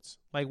components.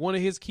 Like one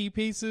of his key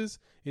pieces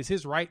is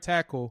his right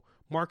tackle,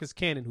 Marcus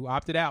Cannon, who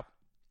opted out.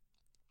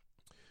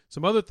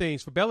 Some other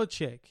things for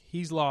Belichick,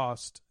 he's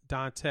lost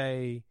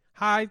Dante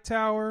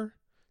Hightower,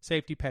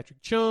 safety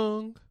Patrick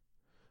Chung.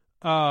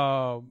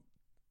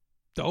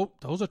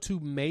 Those are 2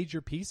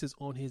 major pieces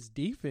on his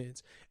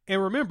defense.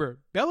 And remember,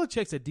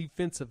 Belichick's a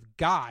defensive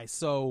guy,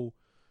 so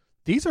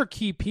these are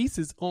key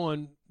pieces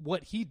on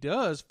what he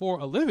does for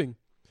a living.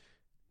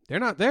 They're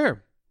not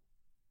there.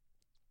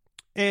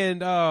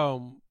 And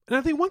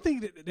I think one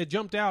thing that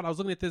jumped out, I was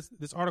looking at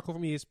this article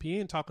from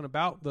ESPN talking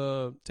about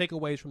the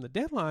takeaways from the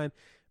deadline,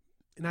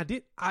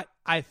 and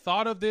I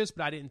thought of this,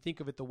 but I didn't think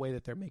of it the way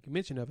that they're making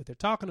mention of it. They're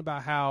talking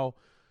about how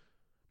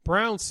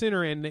Brown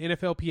center and the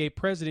NFLPA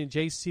president,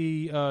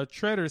 J.C.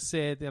 Tretter,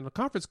 said on a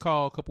conference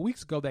call a couple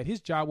weeks ago that his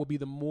job will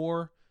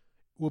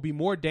be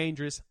more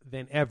dangerous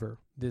than ever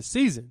this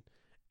season.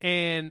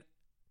 And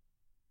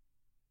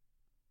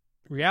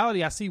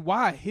reality, I see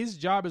why. His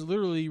job is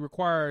literally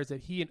requires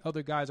that he and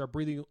other guys are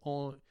breathing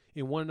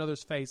in one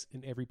another's face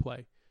in every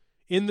play,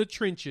 in the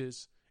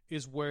trenches,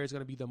 is where it's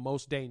going to be the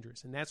most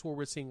dangerous. And that's where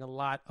we're seeing a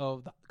lot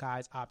of the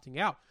guys opting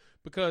out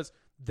because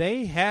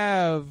they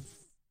have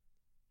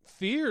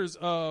fears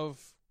of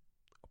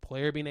a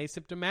player being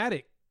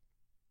asymptomatic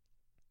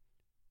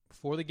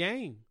before the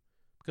game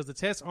because the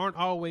tests aren't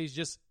always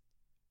just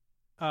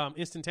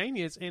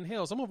instantaneous. And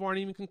hell, some of them aren't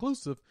even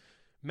conclusive.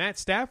 Matt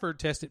Stafford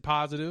tested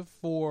positive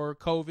for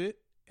COVID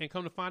and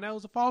come to find out it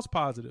was a false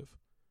positive.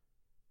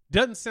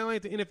 Doesn't sound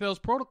like the NFL's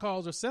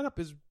protocols or setup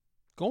is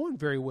going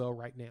very well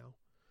right now.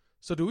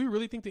 So do we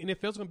really think the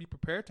NFL is going to be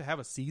prepared to have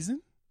a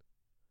season?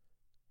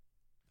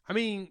 I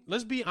mean,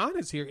 let's be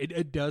honest here.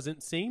 It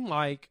doesn't seem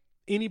like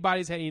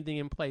anybody's had anything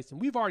in place.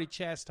 And we've already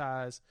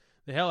chastised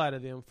the hell out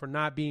of them for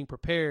not being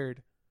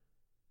prepared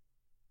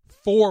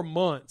 4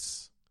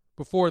 months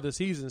before the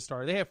season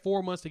started. They had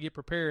 4 months to get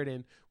prepared,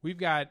 and we've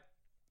got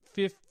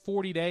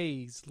 40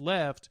 days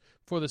left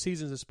for the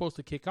season is supposed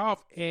to kick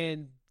off,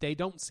 and they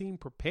don't seem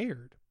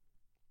prepared.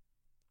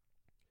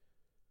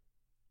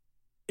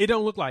 It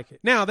don't look like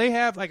it. Now, they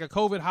have like a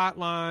COVID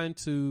hotline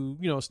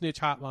snitch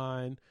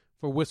hotline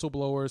for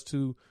whistleblowers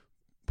to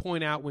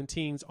point out when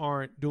teams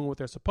aren't doing what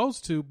they're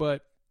supposed to.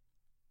 But,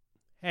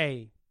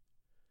 hey,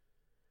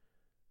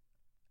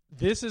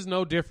 this is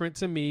no different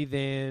to me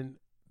than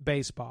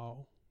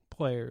baseball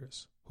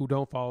players who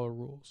don't follow the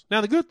rules.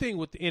 Now, the good thing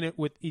with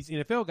these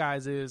NFL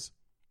guys is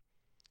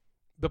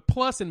the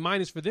plus and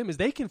minus for them is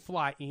they can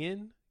fly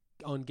in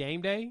on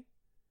game day,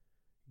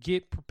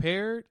 get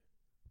prepared,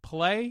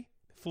 play,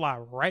 fly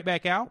right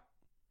back out.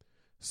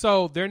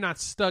 So they're not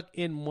stuck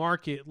in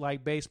market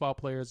like baseball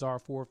players are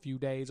for a few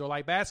days, or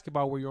like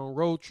basketball where you're on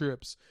road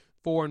trips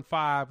 4 and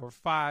 5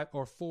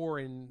 or 4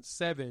 and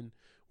 7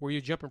 where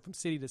you're jumping from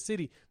city to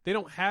city. They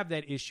don't have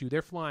that issue.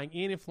 They're flying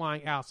in and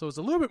flying out. So it's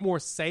a little bit more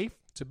safe,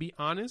 to be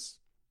honest.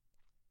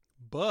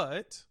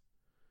 But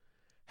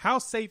how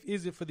safe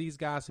is it for these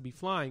guys to be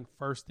flying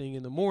first thing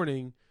in the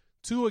morning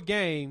to a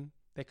game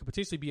that could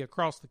potentially be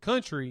across the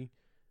country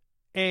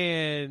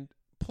and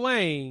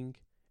playing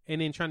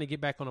and then trying to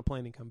get back on a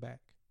plane and come back?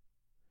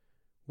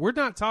 We're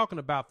not talking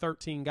about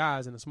 13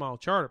 guys in a small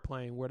charter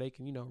plane where they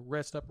can,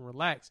 rest up and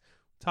relax.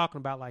 We're talking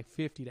about like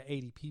 50 to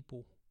 80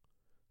 people.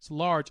 It's a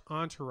large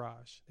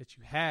entourage that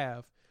you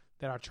have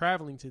that are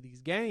traveling to these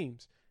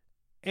games.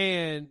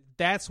 And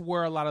that's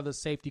where a lot of the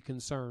safety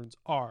concerns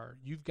are.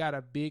 You've got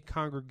a big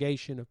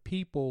congregation of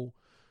people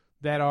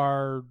that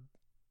are,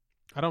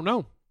 I don't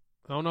know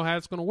how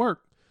it's going to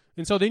work.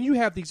 And so then you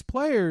have these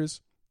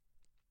players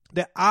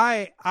that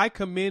I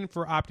commend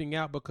for opting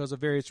out because of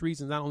various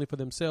reasons, not only for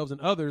themselves and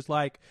others.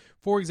 Like,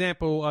 for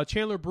example,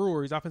 Chandler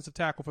Brewer, he's offensive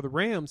tackle for the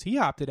Rams. He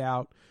opted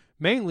out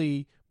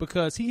mainly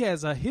because he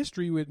has a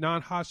history with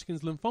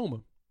non-Hodgkin's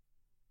lymphoma.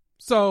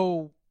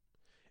 So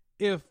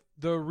if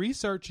the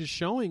research is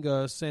showing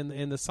us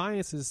and the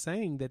science is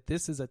saying that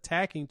this is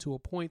attacking to a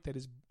point that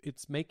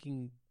it's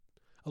making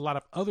a lot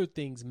of other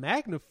things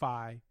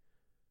magnify,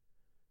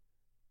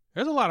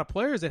 there's a lot of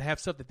players that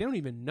have stuff that they don't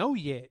even know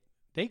yet.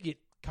 They get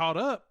caught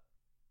up.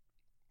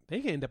 They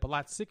can end up a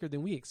lot sicker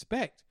than we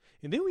expect.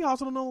 And then we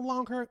also don't know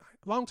the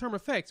long-term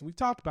effects. And we've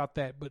talked about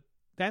that, but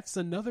that's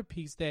another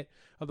piece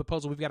of the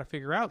puzzle we've got to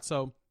figure out.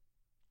 So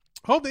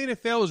hope the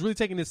NFL is really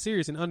taking this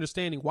serious and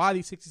understanding why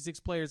these 66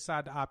 players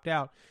decide to opt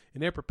out,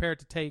 and they're prepared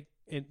to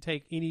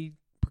take any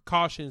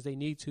precautions they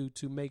need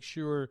to make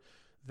sure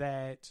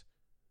that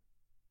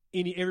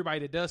everybody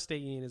that does stay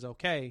in is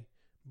okay.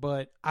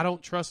 But I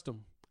don't trust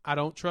them.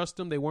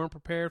 They weren't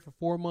prepared for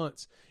 4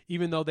 months,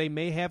 even though they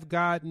may have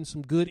gotten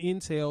some good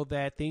intel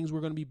that things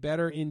were going to be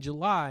better in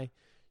July.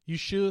 They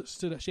should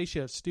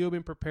have still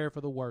been prepared for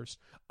the worst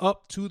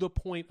up to the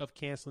point of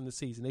canceling the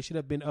season. They should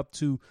have been up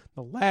to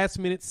the last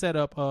minute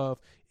setup of,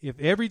 if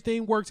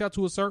everything works out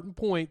to a certain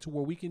point to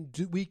where we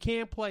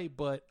can play,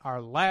 but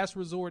our last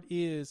resort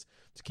is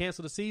to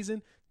cancel the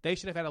season. They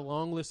should have had a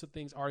long list of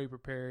things already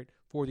prepared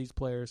for these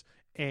players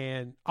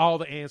and all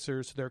the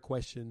answers to their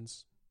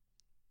questions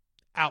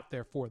out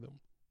there for them.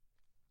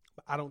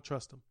 But I don't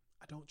trust them.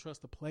 I don't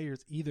trust the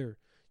players either.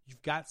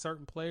 You've got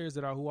certain players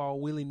who are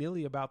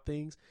willy-nilly about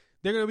things.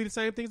 They're going to be the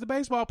same things the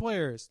baseball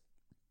players,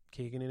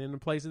 kicking it in the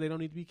places they don't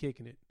need to be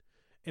kicking it.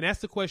 And that's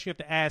the question you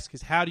have to ask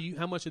is how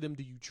much of them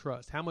do you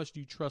trust? How much do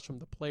you trust from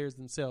the players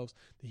themselves,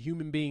 the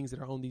human beings that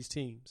are on these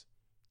teams?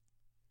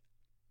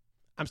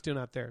 I'm still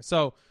not there.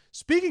 So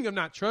speaking of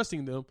not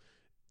trusting them,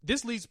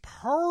 this leads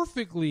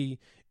perfectly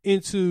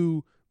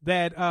into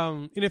that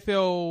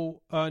NFL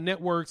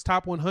Network's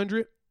Top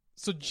 100.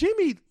 So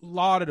Jimmy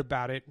lauded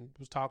about it and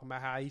was talking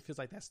about how he feels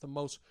like that's the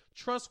most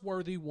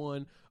trustworthy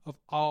one of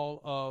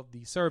all of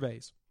the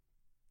surveys.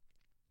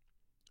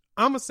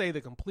 I'm going to say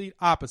the complete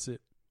opposite.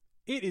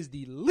 It is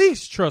the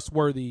least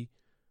trustworthy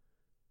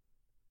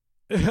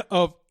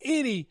of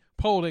any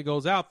poll that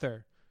goes out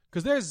there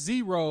because there's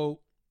zero,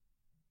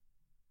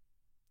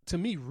 to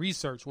me,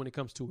 research when it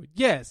comes to it.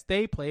 Yes,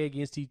 they play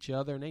against each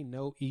other and they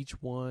know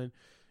each one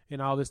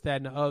and all this, that,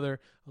 and the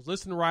other. I was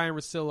listening to Ryan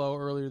Russillo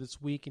earlier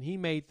this week, and he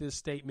made this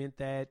statement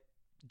that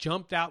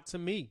jumped out to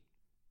me.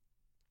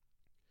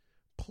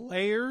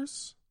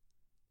 Players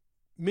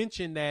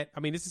mentioned that,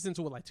 this is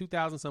into like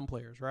 2,000 some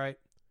players, right?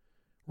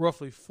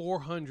 roughly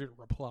 400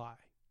 reply.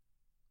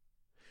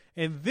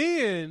 And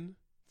then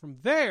from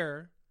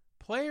there,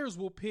 players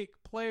will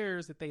pick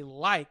players that they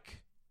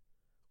like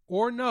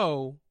or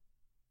know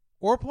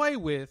or play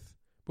with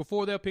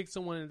before they'll pick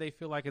someone that they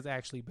feel like is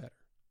actually better.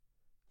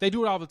 They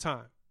do it all the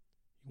time.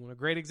 You want a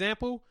great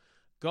example?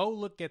 Go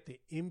look at the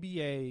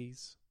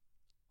NBA's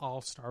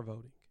All-Star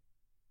voting.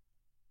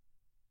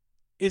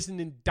 It's an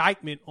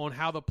indictment on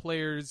how the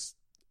players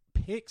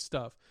pick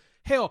stuff.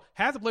 Hell,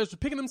 half the players were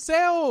picking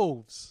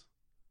themselves,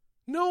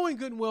 knowing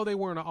good and well they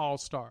weren't an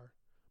all-star.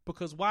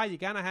 Because why? You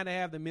gotta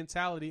have the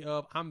mentality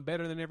of I'm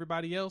better than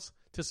everybody else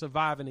to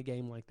survive in a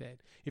game like that.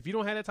 If you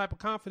don't have that type of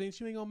confidence,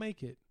 you ain't gonna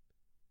make it.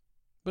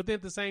 But then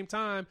at the same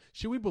time,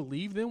 should we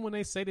believe them when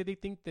they say that they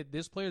think that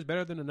this player is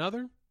better than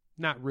another?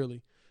 Not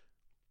really.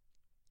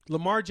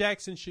 Lamar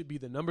Jackson should be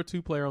the number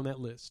 2 player on that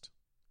list.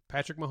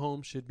 Patrick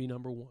Mahomes should be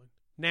number 1.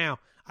 Now,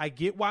 I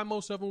get why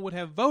most of them would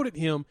have voted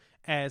him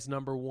as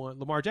number 1.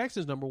 Lamar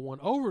Jackson is number 1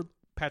 over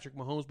Patrick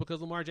Mahomes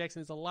because Lamar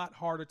Jackson is a lot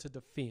harder to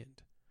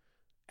defend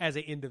as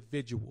an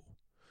individual.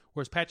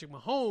 Whereas Patrick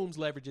Mahomes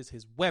leverages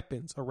his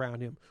weapons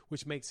around him,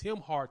 which makes him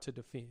hard to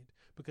defend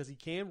because he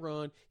can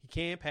run, he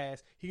can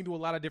pass, he can do a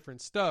lot of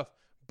different stuff.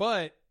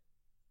 But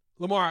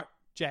Lamar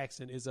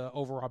Jackson is an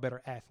overall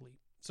better athlete.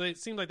 So it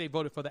seems like they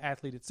voted for the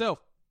athlete itself.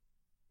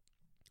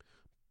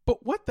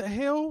 But what the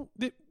hell?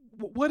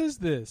 What is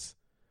this?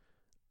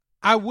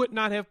 I would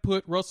not have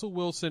put Russell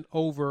Wilson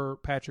over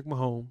Patrick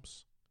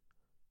Mahomes,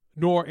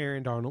 nor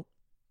Aaron Donald.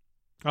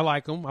 I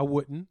like him. I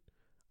wouldn't.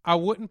 I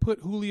wouldn't put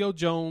Julio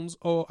Jones,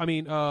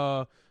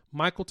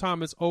 Michael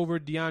Thomas over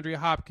DeAndre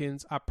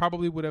Hopkins. I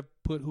probably would have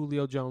put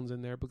Julio Jones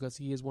in there because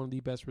he is one of the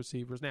best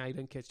receivers. Now, he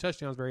doesn't catch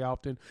touchdowns very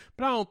often,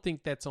 but I don't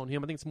think that's on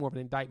him. I think it's more of an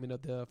indictment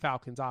of the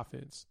Falcons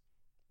offense.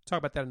 Talk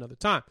about that another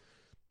time.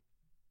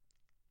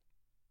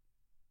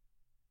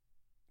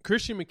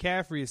 Christian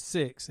McCaffrey is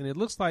 6, and it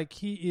looks like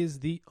he is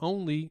the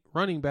only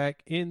running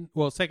back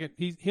second.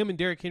 Him and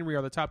Derrick Henry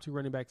are the top 2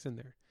 running backs in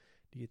there.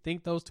 Do you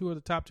think those 2 are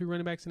the top 2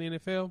 running backs in the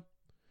NFL?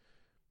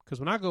 Because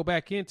when I go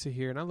back into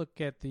here and I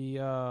look at the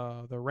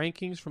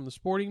rankings from the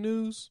Sporting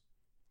News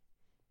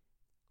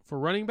for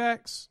running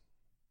backs,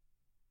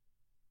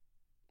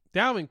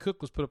 Dalvin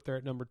Cook was put up there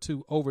at number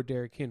 2 over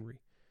Derrick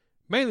Henry,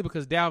 mainly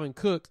because Dalvin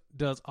Cook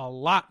does a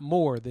lot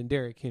more than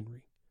Derrick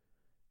Henry.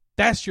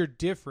 That's your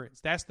difference.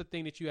 That's the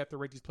thing that you have to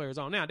rate these players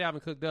on. Now,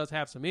 Dalvin Cook does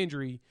have some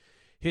injury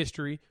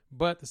history,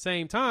 but at the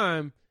same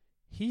time,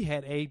 he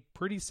had a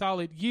pretty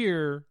solid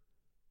year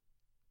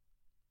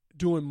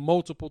doing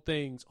multiple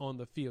things on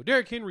the field.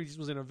 Derrick Henry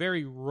was in a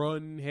very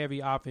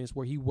run-heavy offense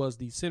where he was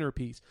the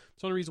centerpiece.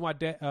 It's the only reason why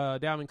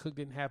Dalvin Cook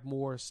didn't have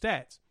more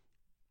stats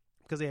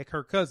because they had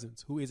Kirk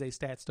Cousins, who is a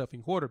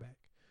stat-stuffing quarterback.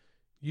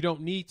 You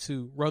don't need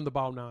to run the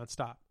ball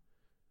nonstop.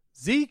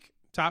 Zeke,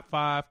 top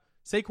 5.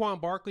 Saquon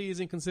Barkley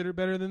isn't considered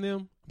better than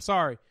them. I'm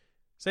sorry.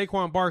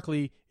 Saquon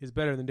Barkley is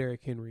better than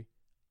Derrick Henry.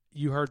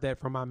 You heard that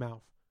from my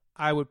mouth.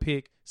 I would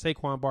pick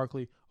Saquon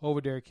Barkley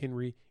over Derrick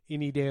Henry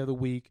any day of the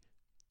week,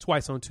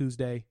 twice on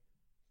Tuesday,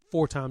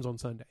 4 times on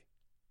Sunday.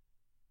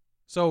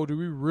 So do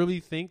we really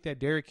think that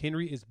Derrick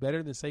Henry is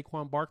better than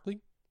Saquon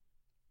Barkley?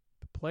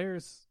 The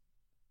players,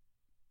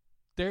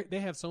 they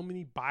have so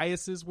many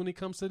biases when it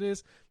comes to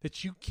this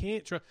that you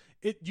can't trust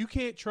it. You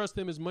can't trust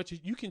them as much as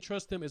you can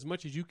trust them as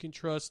much as you can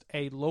trust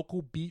a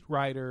local beat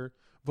writer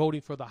voting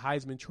for the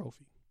Heisman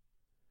Trophy.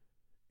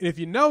 And if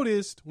you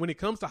noticed, when it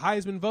comes to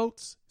Heisman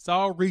votes, it's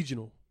all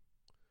regional.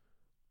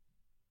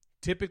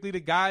 Typically, the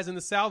guys in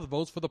the South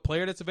votes for the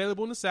player that's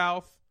available in the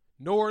South.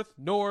 North,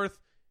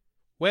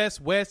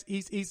 West,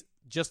 East,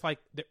 just like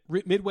the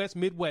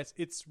Midwest.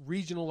 It's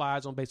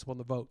regionalized based upon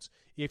the votes.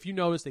 If you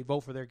notice, they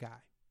vote for their guy.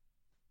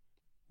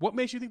 What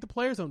makes you think the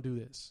players don't do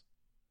this?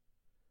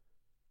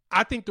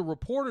 I think the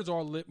reporters are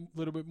a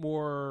little bit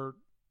more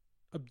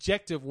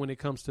objective when it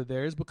comes to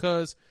theirs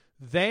because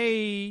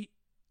they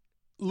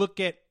look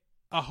at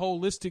a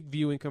holistic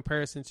view in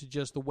comparison to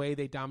just the way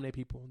they dominate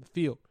people on the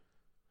field.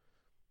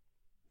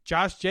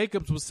 Josh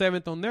Jacobs was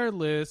 7th on their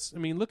list. I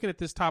mean, looking at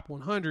this top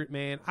 100,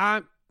 man,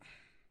 I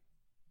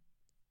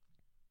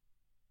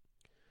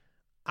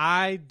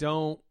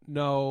don't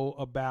know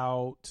about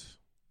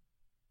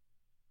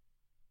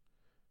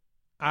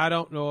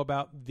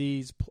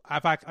these.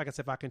 Like I said,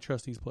 if I can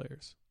trust these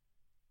players.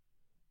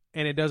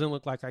 And it doesn't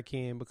look like I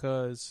can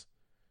because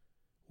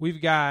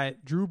we've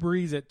got Drew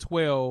Brees at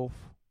 12.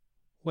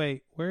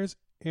 Wait, where's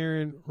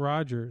Aaron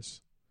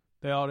Rodgers?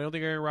 They don't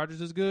think Aaron Rodgers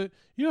is good?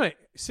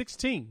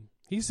 16.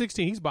 He's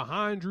 16. He's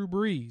behind Drew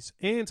Brees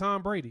and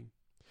Tom Brady.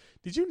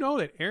 Did you know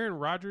that Aaron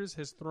Rodgers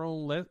has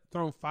thrown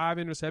 5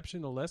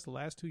 interceptions or less the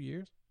last 2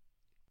 years?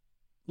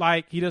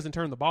 Like, he doesn't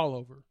turn the ball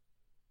over.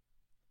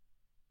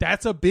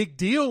 That's a big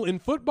deal in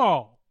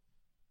football.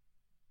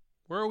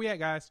 Where are we at,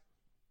 guys?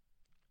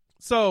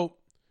 So,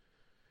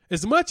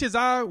 as much as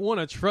I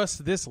want to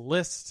trust this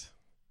list,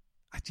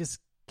 I just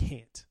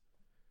can't.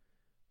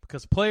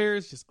 Because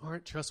players just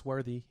aren't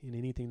trustworthy in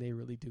anything they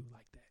really do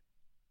like that.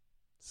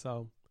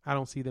 So, I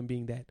don't see them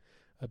being that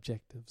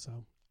objective.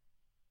 So,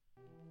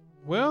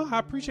 Well, I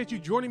appreciate you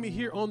joining me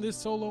here on this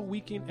solo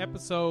weekend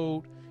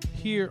episode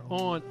here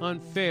on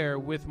Unfair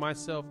with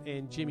myself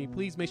and Jimmy.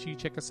 Please make sure you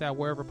check us out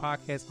wherever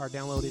podcasts are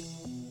downloaded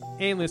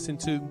and listened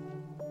to.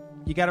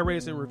 You got to rate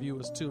us and review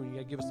us too. And you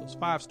got to give us those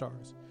 5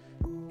 stars.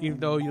 Even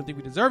though you don't think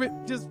we deserve it,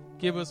 just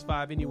give us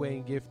 5 anyway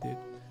and gift it.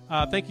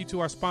 Thank you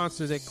to our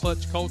sponsors at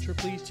Clutch Culture.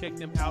 Please check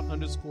them out,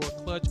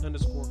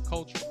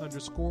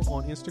 _Clutch_Culture_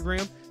 on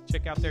Instagram.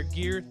 Check out their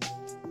gear.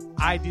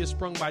 Ideas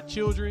sprung by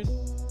children.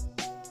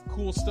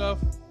 Cool stuff.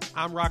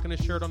 I'm rocking a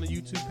shirt on the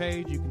YouTube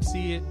page. You can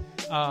see it.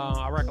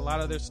 I rock a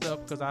lot of their stuff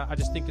because I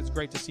just think it's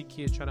great to see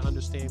kids trying to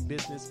understand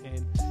business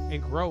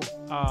and grow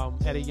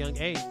at a young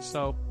age.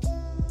 So,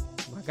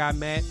 my guy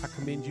Matt, I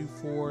commend you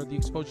for the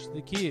exposure to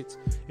the kids.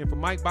 And for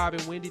Mike, Bob,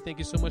 and Wendy, thank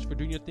you so much for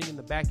doing your thing in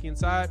the back end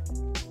side.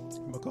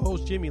 My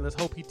co-host Jimmy, let's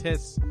hope he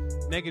tests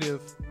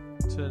negative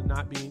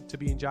to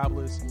being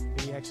jobless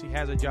and he actually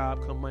has a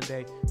job come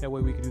Monday. That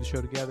way we can do the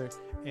show together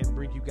and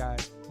bring you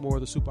guys more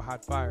of the super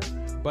hot fire.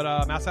 But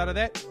outside of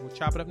that, we'll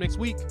chop it up next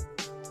week.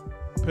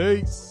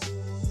 Peace.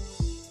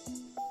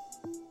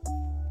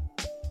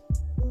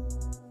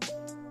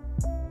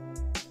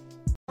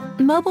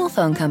 Mobile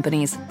phone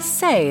companies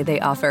say they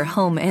offer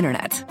home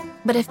internet.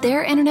 But if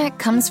their internet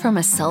comes from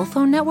a cell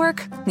phone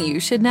network, you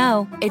should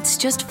know. It's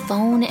just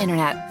phone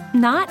internet,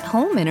 not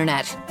home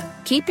internet.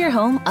 Keep your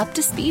home up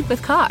to speed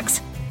with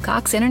Cox.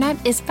 Cox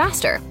internet is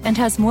faster and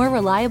has more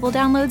reliable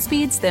download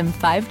speeds than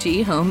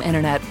 5G home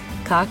internet.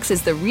 Cox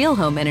is the real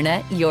home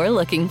internet you're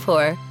looking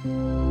for.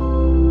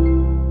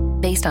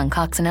 Based on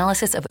Cox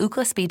analysis of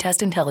Ookla speed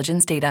test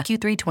intelligence data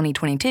Q3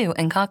 2022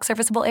 and Cox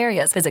serviceable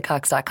areas, visit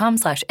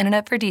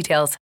cox.com/internet for details.